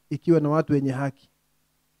Sodoma ikiwa na watu wenye haki.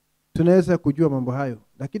 Tunaweza kujua mambo hayo,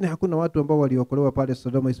 lakini hakuna watu ambao waliokolewa pale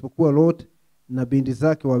Sodoma isipokuwa Lot na binti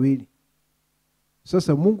zake wawili.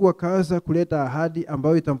 Sasa Mungu akaanza kuleta ahadi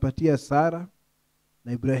ambayo itampatia Sara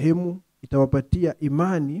na Ibrahimu, itawapatia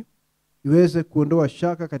imani iweze kuondoa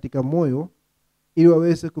shaka katika moyo ili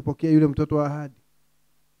waweze kupokea yule mtoto wa ahadi.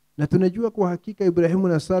 Na tunajua kwa hakika Ibrahimu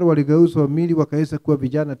na Sara waligeuzwa mili wakaweza kuwa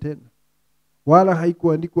vijana tena. Wala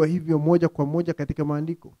haikuandikwa hivyo moja kwa moja katika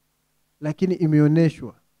maandiko, lakini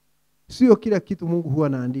imeoneshwa. Sio kila kitu Mungu huwa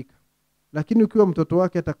anaandika, lakini ukiwa mtoto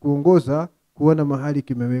wake atakuongoza kuona mahali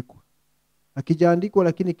kimewekwa. Hakijaandikwa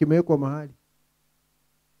lakini kimewekwa mahali.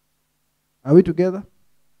 Are we together?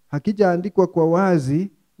 Hakijaandikwa kwa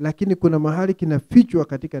wazi lakini kuna mahali kinafichwa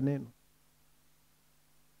katika neno.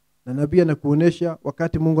 Na nabii anakuonesha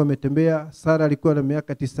wakati Mungu ametembea, Sara alikuwa na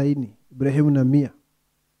miaka 90, Ibrahimu na 100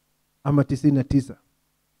 ama 99.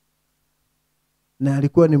 Na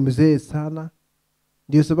alikuwa ni mzee sana.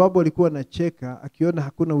 Ndio sababu alikuwa anacheka akiona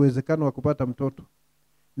hakuna uwezekano wa kupata mtoto.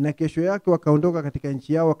 Na kesho yake wakaondoka katika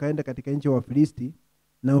nchi yao wakaenda katika nchi ya Wafilisti,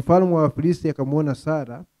 na mfalme wa Wafilisti akamuona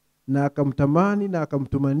Sara na akamtamani na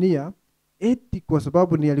akamtumania eti kwa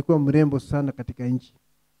sababu ni alikuwa mrembo sana katika nchi.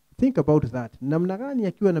 Think about that. Namna gani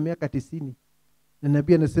akiwa na miaka 90? Na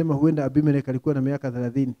nabii anasema huenda Abimelech alikuwa na miaka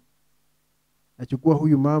 30. Achukua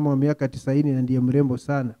huyu mama wa miaka 90 na ndiye mrembo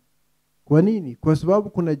sana. Kwa nini? Kwa sababu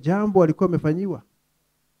kuna jambo alikuwa amefanyiwa.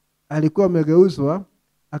 Alikuwa amegeuzwa,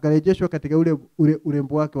 akarejeshwa katika ule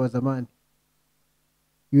urembo wake wa zamani.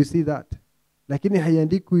 You see that? Lakini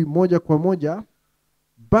haiandikwi moja kwa moja,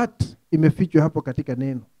 but imefichwa hapo katika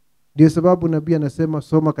neno. Ndio sababu nabii anasema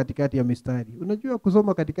soma katikati ya mistari. Unajua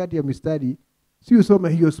kusoma katikati ya mistari si usome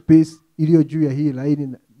hiyo space iliyo juu ya hii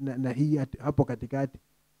laini na hii hapo katikati.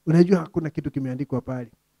 Unajua hakuna kitu kimeandikwa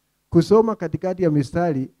pale. Kusoma katikati ya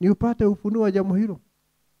mistari ni upate ufunuo wa jambo hilo.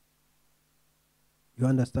 You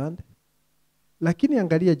understand? Lakini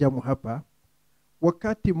angalia jambo hapa.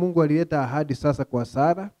 Wakati Mungu alileta ahadi sasa kwa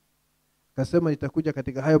Sara, akasema nitakuja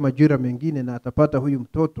katika hayo majira mengine na atapata huyu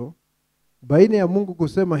mtoto. Baina ya Mungu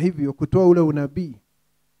kusema hivyo, kutoa ule unabii,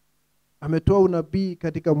 ametoa unabii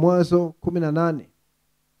katika Mwanzo 18.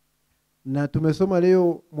 Na tumesoma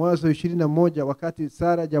leo Mwanzo 21 wakati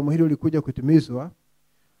Sara jambo hilo lilikuja kutimizwa.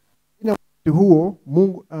 Na wakati huo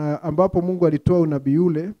Mungu ambapo Mungu alitoa unabii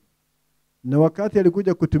ule, na wakati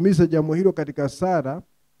alikuja kutimiza jambo hilo katika Sara,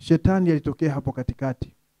 shetani alitokea hapo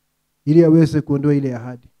katikati ili aweze kuondoa ile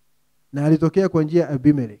ahadi. Na alitokea kwa njia ya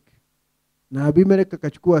Abimelech. Na Abimelech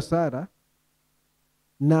akachukua Sara,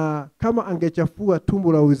 na kama angechafua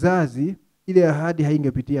tumbo la uzazi, ile ahadi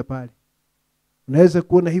haingepitia pale. Unaweza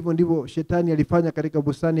kuona hivyo ndivyo shetani alifanya katika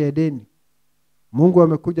bustani ya Edeni. Mungu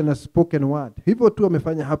amekuja na spoken word. Hivyo tu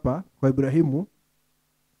amefanya hapa kwa Ibrahimu.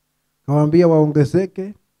 Kawaambia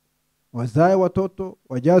waongezeke, wazae watoto,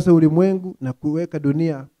 wajaze ulimwengu na kuweka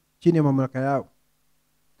dunia chini ya mamlaka yao.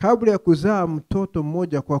 Kabla ya kuzaa mtoto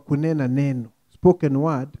mmoja kwa kunena neno, spoken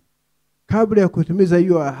word, kabla ya kutimiza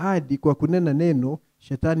hiyo ahadi kwa kunena neno,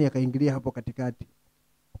 shetani akaingilia hapo katikati.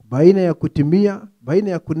 Baina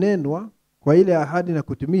ya kunenwa kwa ile ahadi na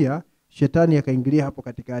kutimia, shetani akaingilia hapo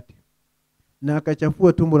katikati. Na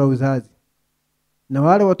akachafua tumbo la uzazi. Na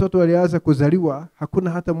wale watoto walianza kuzaliwa, hakuna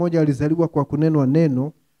hata mmoja alizaliwa kwa kunenwa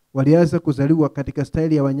neno, walianza kuzaliwa katika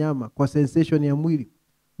staili ya wanyama, kwa sensation ya mwili,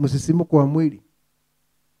 msisimuko wa mwili.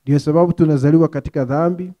 Ndio sababu tunazaliwa katika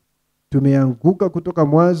dhambi, tumeanguka kutoka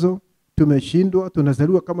mwanzo, tumeshindwa,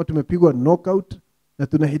 tunazaliwa kama tumepigwa knockout, na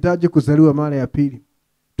tunahitaji kuzaliwa mara ya pili.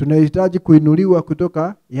 Tunahitaji kuinuliwa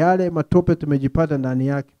kutoka yale matope tumejipata ndani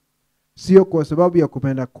yake. Sio kwa sababu ya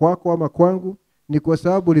kupenda kwako ama kwangu, ni kwa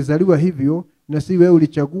sababu ulizaliwa hivyo na si wewe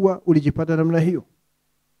ulichagua, ulijipata namna hiyo.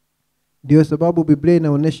 Ndio sababu Biblia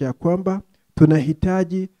inaonyesha kwamba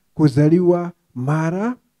tunahitaji kuzaliwa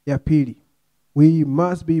mara ya pili. We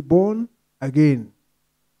must be born again.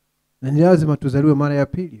 Na ni lazima tuzaliwe mara ya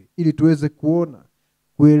pili ili tuweze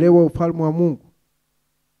kuelewa ufalme wa Mungu.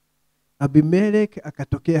 Abimelech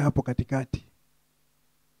akatokea hapo katikati.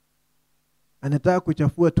 Anataka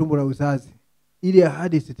kuchafua tumbo la uzazi ili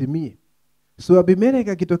ahadi isitimie. So Abimelech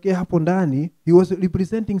akitokea hapo ndani, he was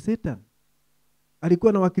representing Satan. Alikuwa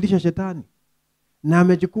anawakilisha shetani. Na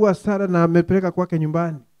amechukua Sara na amepeleka kwake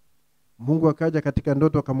nyumbani. Mungu akaja katika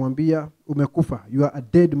ndoto akamwambia umekufa, you are a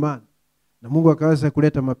dead man. Na Mungu akaanza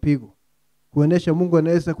kuleta mapigo. Kuonesha Mungu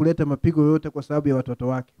anaweza kuleta mapigo yote kwa sababu ya watoto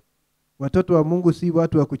wake. Watoto wa Mungu si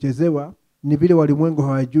watu wa kuchezewa, ni vile walimwengu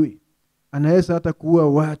hawajui. Anaweza hata kuua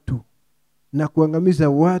watu na kuangamiza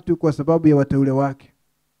watu kwa sababu ya wateule wake.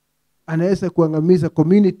 Anaweza kuangamiza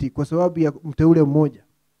community kwa sababu ya mteule mmoja.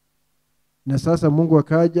 Na sasa Mungu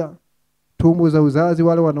akaja, tumbo za uzazi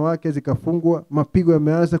wale wanawake zikafungwa, mapigo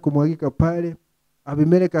yameanza kumwagika pale.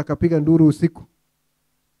 Abimeleki akapiga nduru usiku.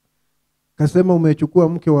 Kasema, umechukua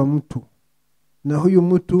mke wa mtu, na huyu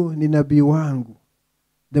mtu ni nabii wangu.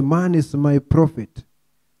 The man is my prophet.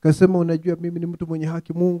 Kasema, unajua mimi ni mtu mwenye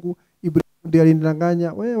haki Mungu. Ibrahimu ndiye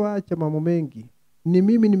alinidanganya. Wewe waacha mambo mengi. Ni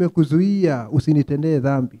mimi nimekuzuia usinitendee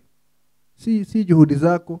dhambi. Si juhudi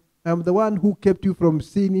zako. I'm the one who kept you from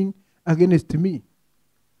sinning against me.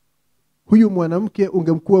 Huyu mwanamke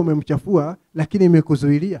ungemkuwa umemchafua, lakini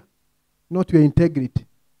nimekuzuilia. Not your integrity.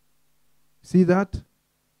 See that?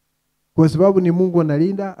 Kwa sababu ni Mungu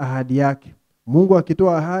analinda ahadi yake. Mungu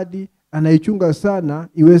akitoa ahadi, anaichunga sana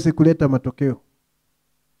iweze kuleta matokeo.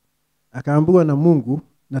 Akaambiwa na Mungu,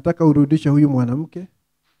 nataka urudishe huyu mwanamke,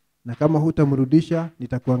 na kama hutamrudisha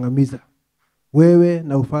nitakuangamiza wewe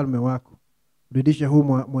na ufalme wako. Rudisha huyu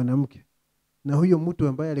mwanamke. Na huyo mtu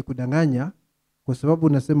ambaye alikudanganya, kwa sababu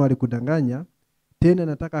unasema alikudanganya, tena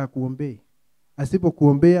nataka akuombee.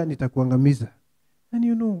 Asipokuombea nitakuangamiza. And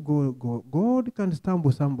you know, God can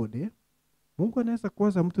stumble somebody. Mungu anaweza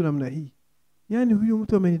kuwaza mtu namna hii. Yaani huyu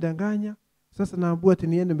mtu amenidanganya, sasa naambiwa ati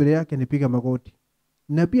niende mbele yake nipiga magoti.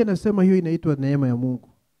 Na pia nasema hiyo inaitwa neema ya Mungu.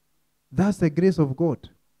 That's the grace of God.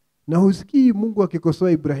 Na husikii Mungu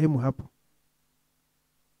akikosoa Ibrahimu hapo.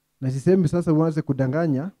 Na sisemi sasa uanze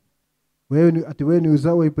kudanganya, wewe ni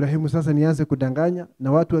uzao wa Ibrahimu, sasa nianze kudanganya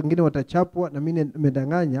na watu wengine watachapwa na mimi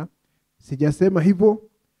nimedanganya. Sijasema hivyo.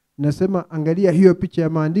 Nasema angalia hiyo picha ya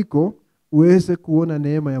maandiko uweze kuona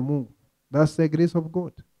neema ya Mungu. That's the grace of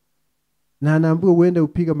God. Na anaambiwa uende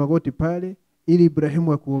upiga magoti pale ili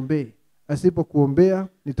Ibrahimu akuombee. Asipokuombea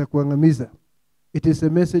nitakuangamiza. It is a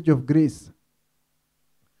message of grace.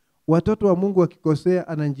 Watoto wa Mungu wakikosea,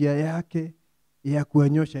 ana njia yake ya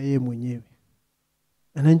kuwanyosha yeye mwenyewe.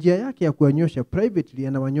 Ana njia yake ya kuwanyosha privately,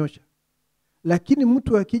 anawanyosha. Lakini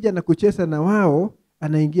mtu akija na kucheza na wao,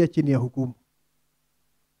 anaingia chini ya hukumu.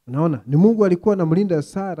 Unaona, ni Mungu alikuwa anamlinda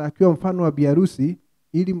Sara akiwa mfano wa biharusi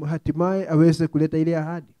ili hatimaye aweze kuleta ile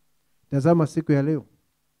ahadi. Tazama siku ya leo.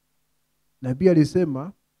 Nabii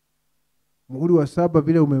alisema, muhuri wa 7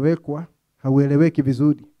 vile umewekwa haueleweki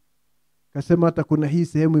vizuri. Akasema hata kuna hii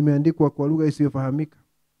sehemu imeandikwa kwa lugha isiyofahamika.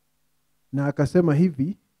 Na akasema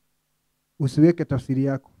hivi, usiweke tafsiri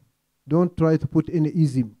yako. Don't try to put any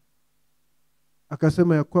ism.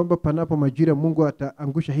 Akasema ya kwamba panapo majira Mungu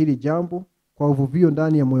ataangusha hili jambo kwa uvuvio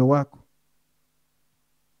ndani ya moyo wako.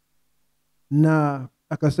 Na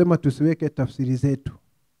akasema tusiweke tafsiri zetu.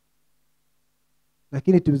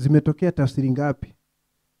 Lakini zimetokea tafsiri ngapi?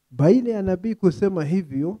 Baina ya nabii kusema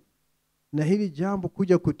hivyo na hili jambo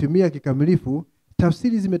kuja kutimia kikamilifu,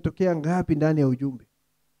 tafsiri zimetokea ngapi ndani ya ujumbe?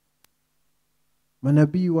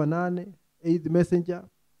 Manabii 8, 8th messenger,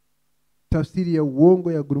 tafsiri ya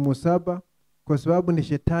uongo ya gurumo 7, kwa sababu ni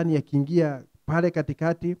shetani akiingia pale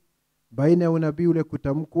katikati baina ya unabii ule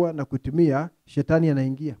kutamkwa na kutimia, shetani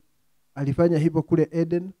anaingia. Alifanya hivyo kule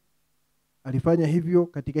Eden, alifanya hivyo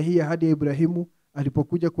katika hii ahadi ya Ibrahimu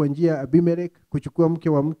alipokuja kwa njia ya Abimeleki kuchukua mke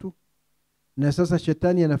wa mtu. Na sasa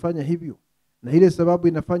shetani anafanya hivyo. Na ile sababu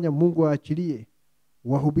inafanya Mungu aachilie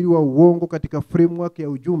wahubiri wa uongo katika framework ya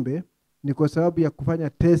ujumbe ni kwa sababu ya kufanya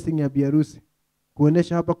testing ya biharusi.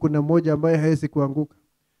 Kuonesha hapa kuna mmoja ambaye hawezi kuanguka.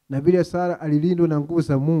 Na vile Sara alilindwa na nguvu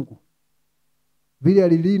za Mungu, vile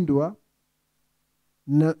alilindwa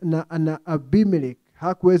na Abimeleki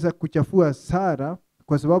hakuweza kuchafua Sara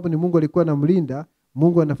kwa sababu ni Mungu alikuwa anamlinda.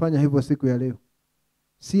 Mungu anafanya hivyo siku ya leo.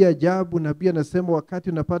 Si ajabu nabii anasema wakati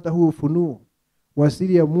unapata huu ufunuo wa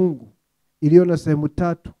siri ya Mungu iliyo na sehemu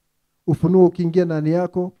 3, ufunuo ukiingia ndani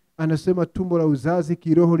yako, anasema tumbo la uzazi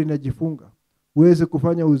kiroho linajifunga. Uweze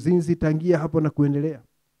kufanya uzinzi tangia hapo na kuendelea.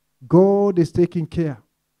 God is taking care.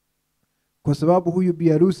 Kwa sababu huyu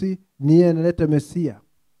biharusi ni yeye analeta Mesia.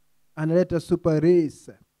 Analeta super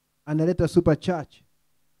race. Analeta super church.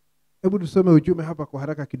 Hebu tusome ujumbe hapa kwa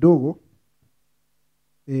haraka kidogo.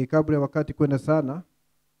 Kabla ya wakati kwenda sana.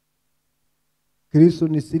 Kristo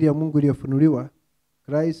ni siri ya Mungu iliyofunuliwa.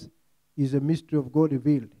 Christ is a mystery of God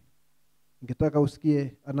revealed. Ningetaka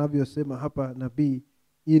usikie anavyosema hapa nabii.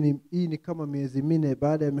 Hii ni kama miezi 4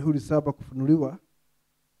 baada ya mihuri 7 kufunuliwa.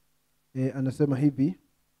 Anasema hivi.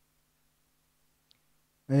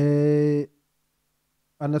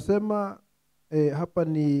 Anasema hapa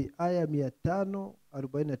ni aya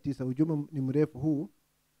 549. Ujumbe ni mrefu huu.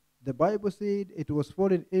 The Bible said it was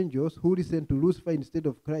fallen angels who listened to Lucifer instead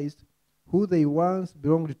of Christ, who they once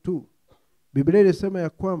belonged to. Biblia inasema ya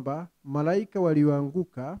kwamba malaika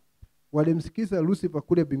walioanguka walimsikiza Lucifer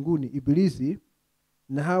kule mbinguni, Ibilisi,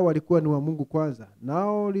 na hao walikuwa ni wa Mungu kwanza.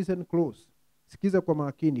 Now listen close. Sikiza kwa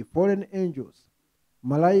makini. Fallen angels,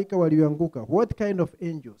 malaika walioanguka. What kind of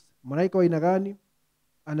angels? Malaika wa aina gani?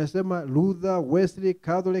 Anasema Luther, Wesley,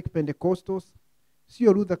 Catholic, Pentecostals.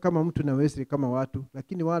 Sio Luther kama mtu na Wesley kama watu,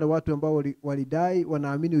 lakini wale watu ambao walidai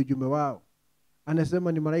wanaamini ujumbe wao.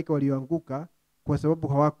 Anasema ni malaika walioanguka kwa sababu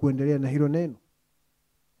hawakuendelea na hilo neno.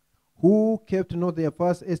 Who kept not their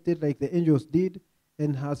first estate like the angels did,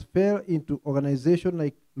 and has fell into organization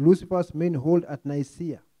like Lucifer's main hold at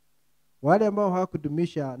Nicaea. Wale ambao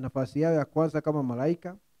hawakudumisha nafasi yao ya kwanza kama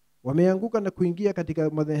malaika wameanguka na kuingia katika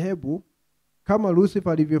madhehebu kama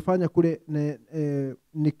Lucifer alivyofanya kule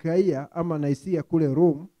Nicaea ama Nicaea kule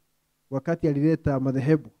Rome wakati alileta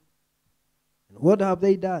madhehebu. What have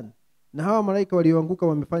they done? Na hawa malaika walioanguka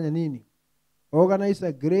wamefanya nini? Organize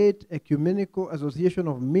a great ecumenical association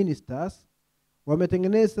of ministers.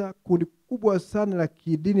 Wametengeneza kundi kubwa sana la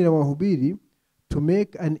kidini la wahubiri to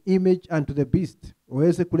make an image unto the beast,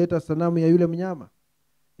 waweze kuleta sanamu ya yule mnyama.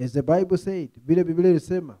 As the Bible said, vile Biblia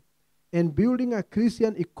inasema, and building a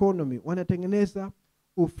Christian economy, wanatengeneza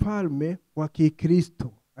ufalme wa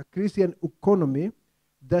Kikristo, a Christian economy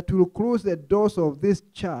that will close the doors of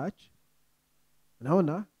this church.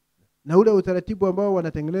 Unaona? Na ule utaratibu ambao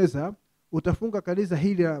wanatengeneza utafunga kanisa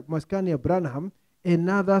hili la maskani ya Branham and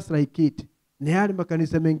others like it. Ni hali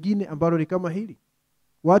makanisa mengine ambalo ni kama hili.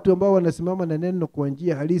 Watu ambao wanasimama na neno kwa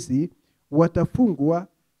njia halisi watafungwa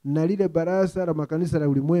na lile baraza la makanisa la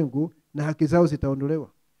ulimwengu na haki zao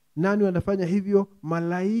zitaondolewa. Nani wanafanya hivyo?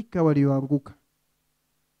 Malaika walioanguka.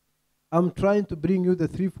 I'm trying to bring you the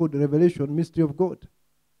threefold revelation mystery of God.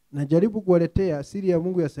 Najaribu kuwaletea siri ya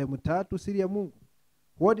Mungu ya sehemu tatu, siri ya Mungu.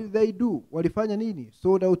 What did they do? Walifanya nini?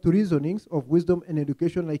 Sold out reasonings of wisdom and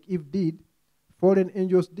education like Eve did, fallen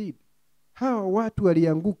angels did. Hawa watu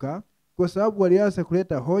walianguka kwa sababu walianza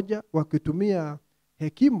kuleta hoja wakitumia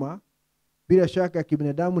hekima bila shaka ya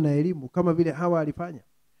kibinadamu na elimu kama vile Hawa alifanya.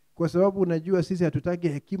 Kwa sababu unajua sisi hatutaki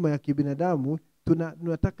hekima ya kibinadamu,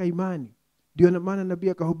 tunataka imani. Ndio maana nabii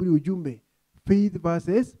akahubiri ujumbe faith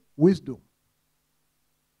versus wisdom.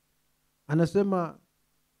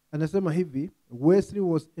 Anasema hivi, Wesley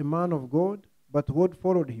was a man of God, but what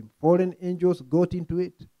followed him? Fallen angels got into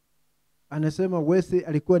it. Anasema Wesley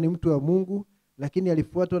alikuwa ni mtu wa Mungu, lakini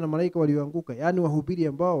alifuatwa na malaika walioanguka, yani wahubiri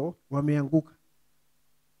ambao wameanguka.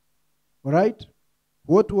 Alright?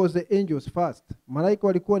 What was the angels first? Malaika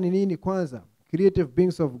walikuwa ni nini kwanza? Creative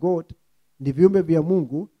beings of God, ni viumbe vya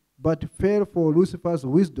Mungu, but fell for Lucifer's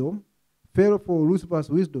wisdom.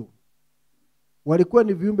 Walikuwa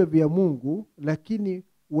ni viumbe vya Mungu, lakini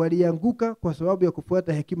walianguka kwa sababu ya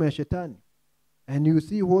kufuata hekima ya shetani. And you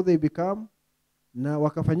see what they become? Na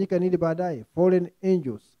wakafanyika nini baadaye? Fallen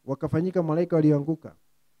angels, wakafanyika malaika walioanguka.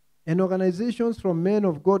 And organizations from men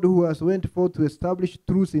of God who has went forth to establish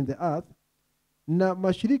truth in the earth. Na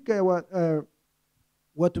mashirika ya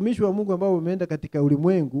watumishi wa Mungu ambao wameenda katika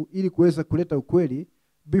ulimwengu ili kuweza kuleta ukweli.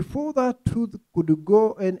 Before that truth could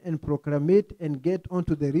go and proclamate and get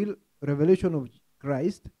onto the real revelation of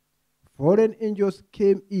Christ, fallen angels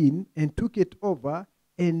came in and took it over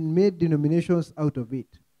and made denominations out of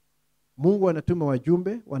it. Mungu anatuma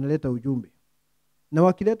wajumbe, wanaleta ujumbe. Na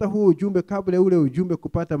wakileta huu ujumbe, kabla ule ujumbe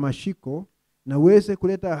kupata mashiko na uweze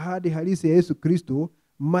kuleta ahadi halisi ya Yesu Kristo,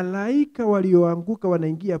 malaika walioanguka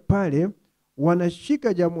wanaingia pale,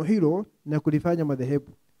 wanashika jambo hilo na kulifanya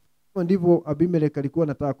madhehebu. Ndivyo Abimeleki alikuwa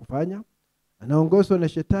anataka kufanya. Anaongozwa na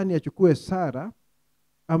shetani achukue Sara,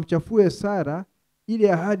 amchafue Sara ili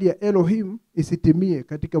ahadi ya Elohim isitimie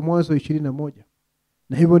katika Mwanzo 21.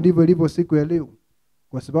 Na hivyo ndivyo ilivyo siku ya leo.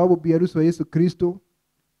 Kwa sababu bi harusi wa Yesu Kristo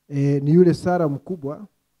ni yule Sara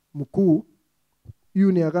mkuu.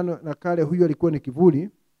 Huyu ni agano la kale, huyu alikuwa ni kivuli.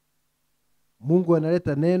 Mungu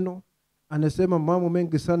analeta neno, anasema mambo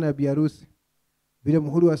mengi sana ya bi harusi. Vile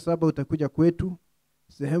muhuri wa 7 utakuja kwetu,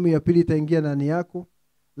 sehemu ya pili itaingia ndani yako,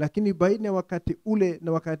 lakini baina ya wakati ule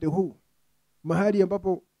na wakati huu, mahali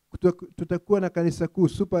ambapo tutakuwa na kanisa kuu,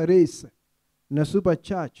 super race na super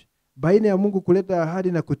church, baina ya Mungu kuleta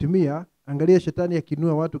ahadi na kutimia, angalia shetani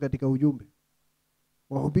akinua watu katika ujumbe.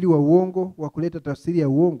 Wahubiri wa uongo, wa kuleta tafsiri ya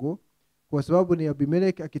uongo, kwa sababu ni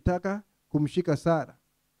Abimeleki akitaka kumshika Sara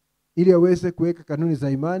ili aweze kuweka kanuni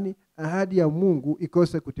za imani, ahadi ya Mungu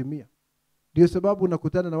ikose kutimia. Ndio sababu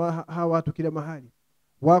unakutana na hawa watu kila mahali.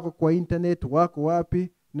 Wako kwa internet, wako wapi,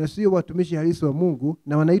 na sio watumishi halisi wa Mungu,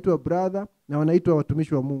 na wanaitwa brother na wanaitwa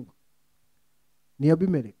watumishi wa Mungu. Ni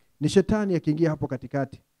Abimeleki, ni shetani akiingia hapo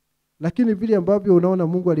katikati. Lakini vile ambavyo unaona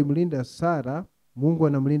Mungu alimlinda Sara, Mungu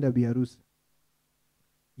anamlinda bi harusi.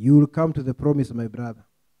 you will come to the promise, my brother.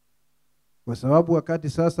 Kwa sababu wakati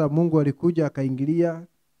sasa Mungu alikuja akaingilia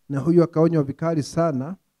na huyu akaonywa vikali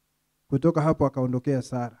sana, kutoka hapo akaondokea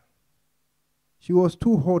Sara. She was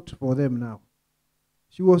too hot for them now.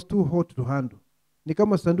 She was too hot to handle. Ni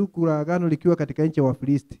kama sanduku la agano likiwa katika nchi ya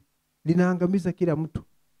Wafilisti. Linaangamiza kila mtu.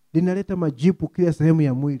 Linaleta majipu kila sehemu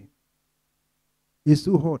ya mwili. It's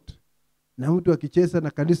too hot. Na mtu akicheza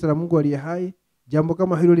na kanisa la Mungu aliye hai, jambo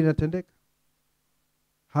kama hilo linatendeka.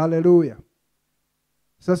 Hallelujah.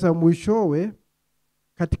 Sasa mwishowe,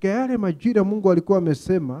 katika yale majira Mungu alikuwa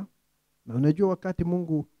amesema, na unajua wakati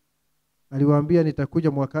Mungu aliwaambia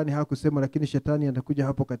nitakuja mwakani, hakusema, lakini shetani atakuja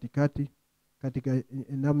hapo katikati, katika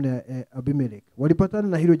namna ya Abimelech. Walipatana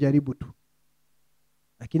na hilo jaribu tu.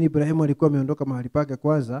 Lakini Ibrahimu alikuwa ameondoka mahali pake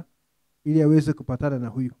kwanza ili aweze kupatana na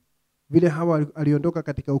huyo. Vile Hawa aliondoka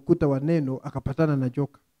katika ukuta wa neno akapatana na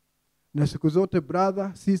joka. Na siku zote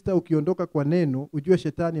brother, sister, ukiondoka kwa neno, ujue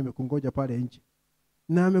shetani amekungoja pale nje.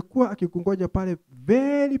 Na amekuwa akikungoja pale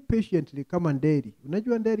very patiently kama nderi.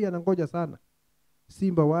 Unajua nderi anangoja sana.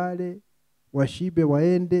 Simba wale washibe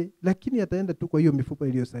waende, lakini ataenda tu kwa hiyo mifupa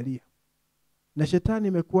iliyosalia. Na shetani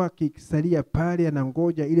amekuwa akisalia pale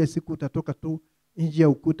anangoja ile siku utatoka tu nje ya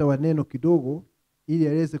ukuta wa neno kidogo ili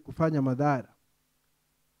aweze kufanya madhara.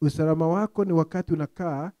 Usalama wako ni wakati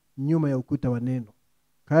unakaa nyuma ya ukuta wa neno.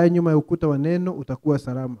 Kaa nyuma ya ukuta wa neno utakuwa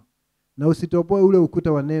salama. Na usitoboe ule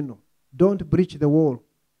ukuta wa neno. Don't breach the wall.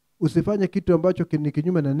 Usifanye kitu ambacho ni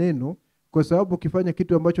kinyume na neno, kwa sababu ukifanya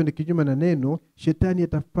kitu ambacho ni kinyume na neno, shetani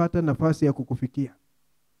atapata nafasi ya kukufikia.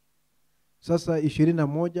 Sasa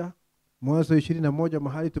 21, Mwanzo 21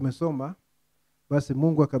 mahali tumesoma, basi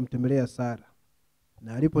Mungu akamtembelea Sara.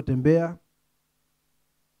 Na alipotembea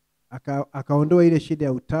akaondoa ile shida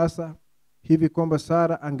ya utasa hivi kwamba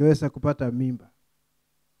Sara angeweza kupata mimba.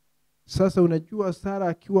 Sasa unajua Sara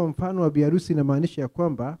akiwa mfano wa biharusi inamaanisha ya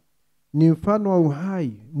kwamba ni mfano wa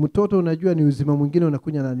uhai. Mtoto unajua ni uzima mwingine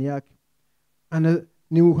unakuja ndani yake.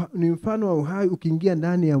 Ni mfano wa uhai ukiingia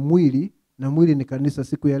ndani ya mwili, na mwili ni kanisa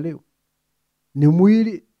siku ya leo. Ni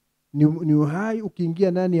mwili ni uhai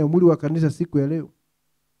ukiingia ndani ya mwili wa kanisa siku ya leo.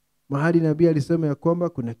 Mahali nabii alisema ya kwamba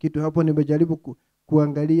kuna kitu hapo nimejaribu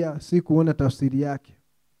kuangalia, si kuona tafsiri yake.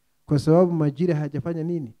 Kwa sababu majira hayajafanya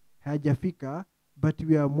nini? Hayajafika, but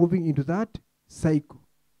we are moving into that cycle.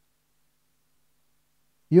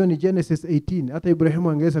 Hiyo ni Genesis 18. Hata Ibrahimu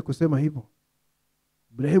angeweza kusema hivyo.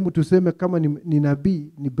 Ibrahimu tuseme kama ni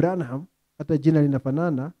nabii, ni Branham, hata jina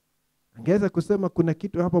linafanana, angeweza kusema kuna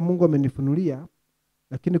kitu hapa Mungu amenifunulia,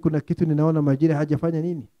 lakini kuna kitu ninaona majira hajafanya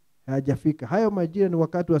nini? Hajafika. Hayo majira ni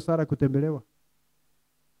wakati wa Sara kutembelewa.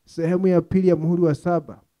 Sehemu ya pili ya muhuri wa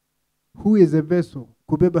 7. Who is a vessel?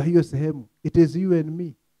 Kubeba hiyo sehemu. It is you and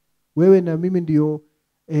me. Wewe na mimi ndio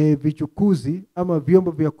vichukuzi ama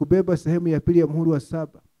vyombo vya kubeba sehemu ya pili ya muhuri wa 7.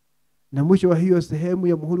 Na mwisho wa hiyo sehemu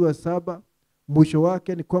ya muhuri wa 7, mwisho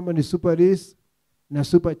wake ni kwamba ni super race na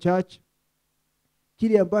super church.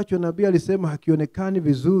 Kile ambacho nabii alisema hakionekani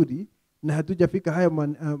vizuri na hatujafika haya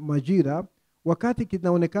majira, wakati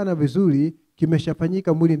kinaonekana vizuri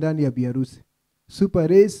kimeshafanyika mwili ndani ya biharusi. Super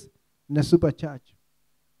race na super church.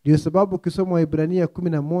 Ndio sababu ukisoma Waebrania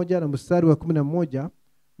 11 na mstari wa 11,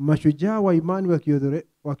 mashujaa wa imani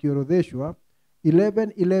wakiorodheshwa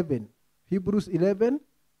 11:11. Hebrews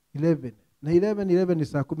 11:11. Na 11:11 ni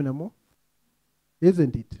saa 11.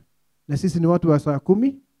 Isn't it? Na sisi ni watu wa saa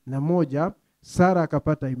 11. Sara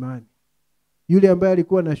akapata imani. Yule ambaye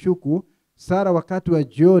alikuwa na shuku, Sara wakati wa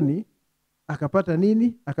jioni akapata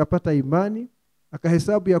nini? Akapata imani,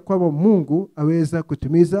 akahesabu ya kwamba Mungu aweza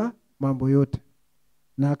kutimiza mambo yote.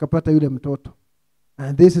 Na akapata yule mtoto.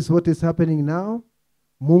 And this is what is happening now.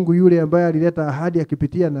 Mungu yule ambaye alileta ahadi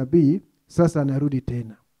akipitia nabii, sasa anarudi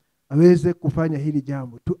tena. Aweze kufanya hili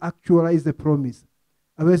jambo, to actualize the promise.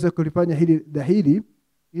 Aweze kulifanya hili dhahiri,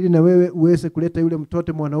 ili na wewe uweze kuleta yule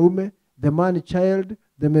mtoto mwanaume, the man child,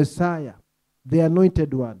 the Messiah, the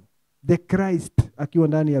anointed one, the Christ akiwa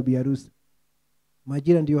ndani ya biharusi.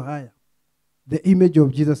 Majira ndiyo haya. The image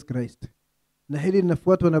of Jesus Christ. Na hili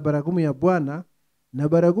linafuatwa na baragumu ya Bwana, na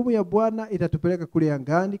baragumu ya Bwana itatupeleka kule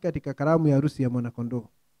angani katika karamu ya harusi ya mwanakondoo.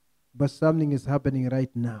 But something is happening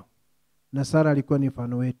right now. Na Sara alikuwa ni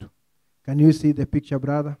mfano wetu. Can you see the picture,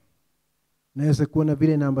 brother? Naweza kuona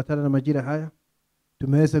vile inaambatana na majira haya.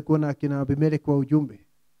 Tumeweza kuona akina Abimelech kwa ujumbe.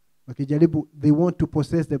 Wakijaribu, they want to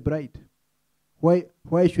possess the bride.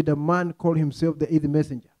 Why should a man call himself the 8th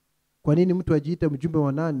messenger? Kwa nini mtu ajiite mjumbe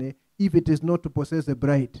wa 8 if it is not to possess the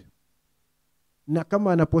bride? Na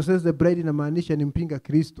kama ana possess the bride inamaanisha ni mpinga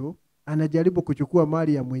Kristo, anajaribu kuchukua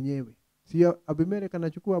mali ya mwenyewe. Sio Abimelech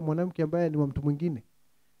anachukua mwanamke ambaye ni wa mtu mwingine.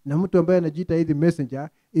 Na mtu ambaye anajiita hivi messenger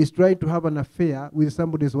is trying to have an affair with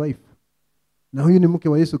somebody's wife. Na huyu ni mke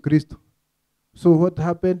wa Yesu Kristo. So what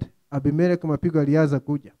happened? Abimelech mapigo alianza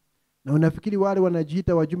kuja. Na unafikiri wale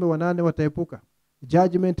wanajiita wajumbe wa 8 wataepuka?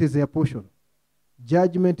 Judgment is their portion.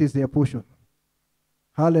 Judgment is their portion.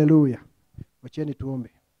 Hallelujah. Wacheni tuombe.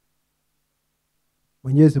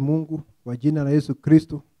 Mwenyezi Mungu, kwa jina la Yesu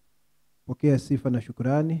Kristo, pokea sifa na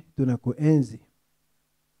shukrani, tunakuenzi.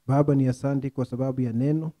 Baba, ni asante kwa sababu ya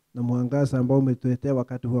neno na mwangaza ambao umetuletea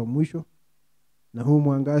wakati huu wa mwisho. Na huu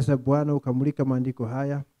mwangaza Bwana ukamulika maandiko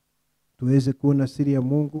haya, tuweze kuona siri ya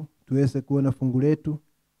Mungu, tuweze kuona fungu letu,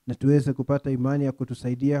 na tuweze kupata imani ya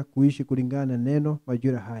kutusaidia kuishi kulingana na neno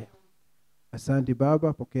majira haya. Asante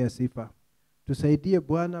Baba, pokea sifa. Tusaidie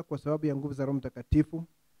Bwana kwa sababu ya nguvu za Roho Mtakatifu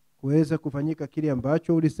kuweza kufanyika kile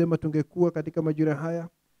ambacho ulisema tungekuwa katika majira haya,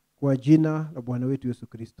 kwa jina la Bwana wetu Yesu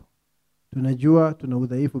Kristo. Tunajua tuna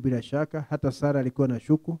udhaifu bila shaka, hata Sara alikuwa na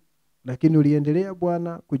shuku, lakini uliendelea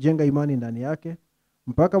Bwana kujenga imani ndani yake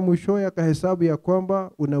mpaka mwishowe akahesabu ya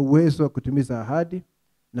kwamba una uwezo wa kutimiza ahadi,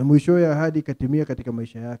 na mwishowe ahadi ikatimia katika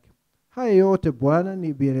maisha yake. Haya yote Bwana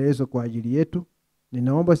ni vielelezo kwa ajili yetu.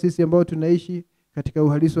 Ninaomba sisi ambao tunaishi katika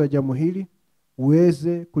uhalisi wa jambo hili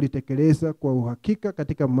uweze kulitekeleza kwa uhakika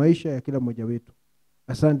katika maisha ya kila mmoja wetu.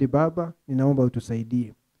 Asante Baba, ninaomba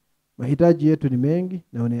utusaidie. Mahitaji yetu ni mengi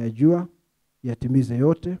na unayajua, yatimize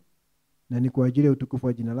yote, na ni kwa ajili ya utukufu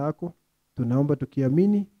wa jina lako tunaomba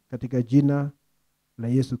tukiamini katika jina la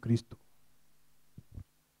Yesu Kristo.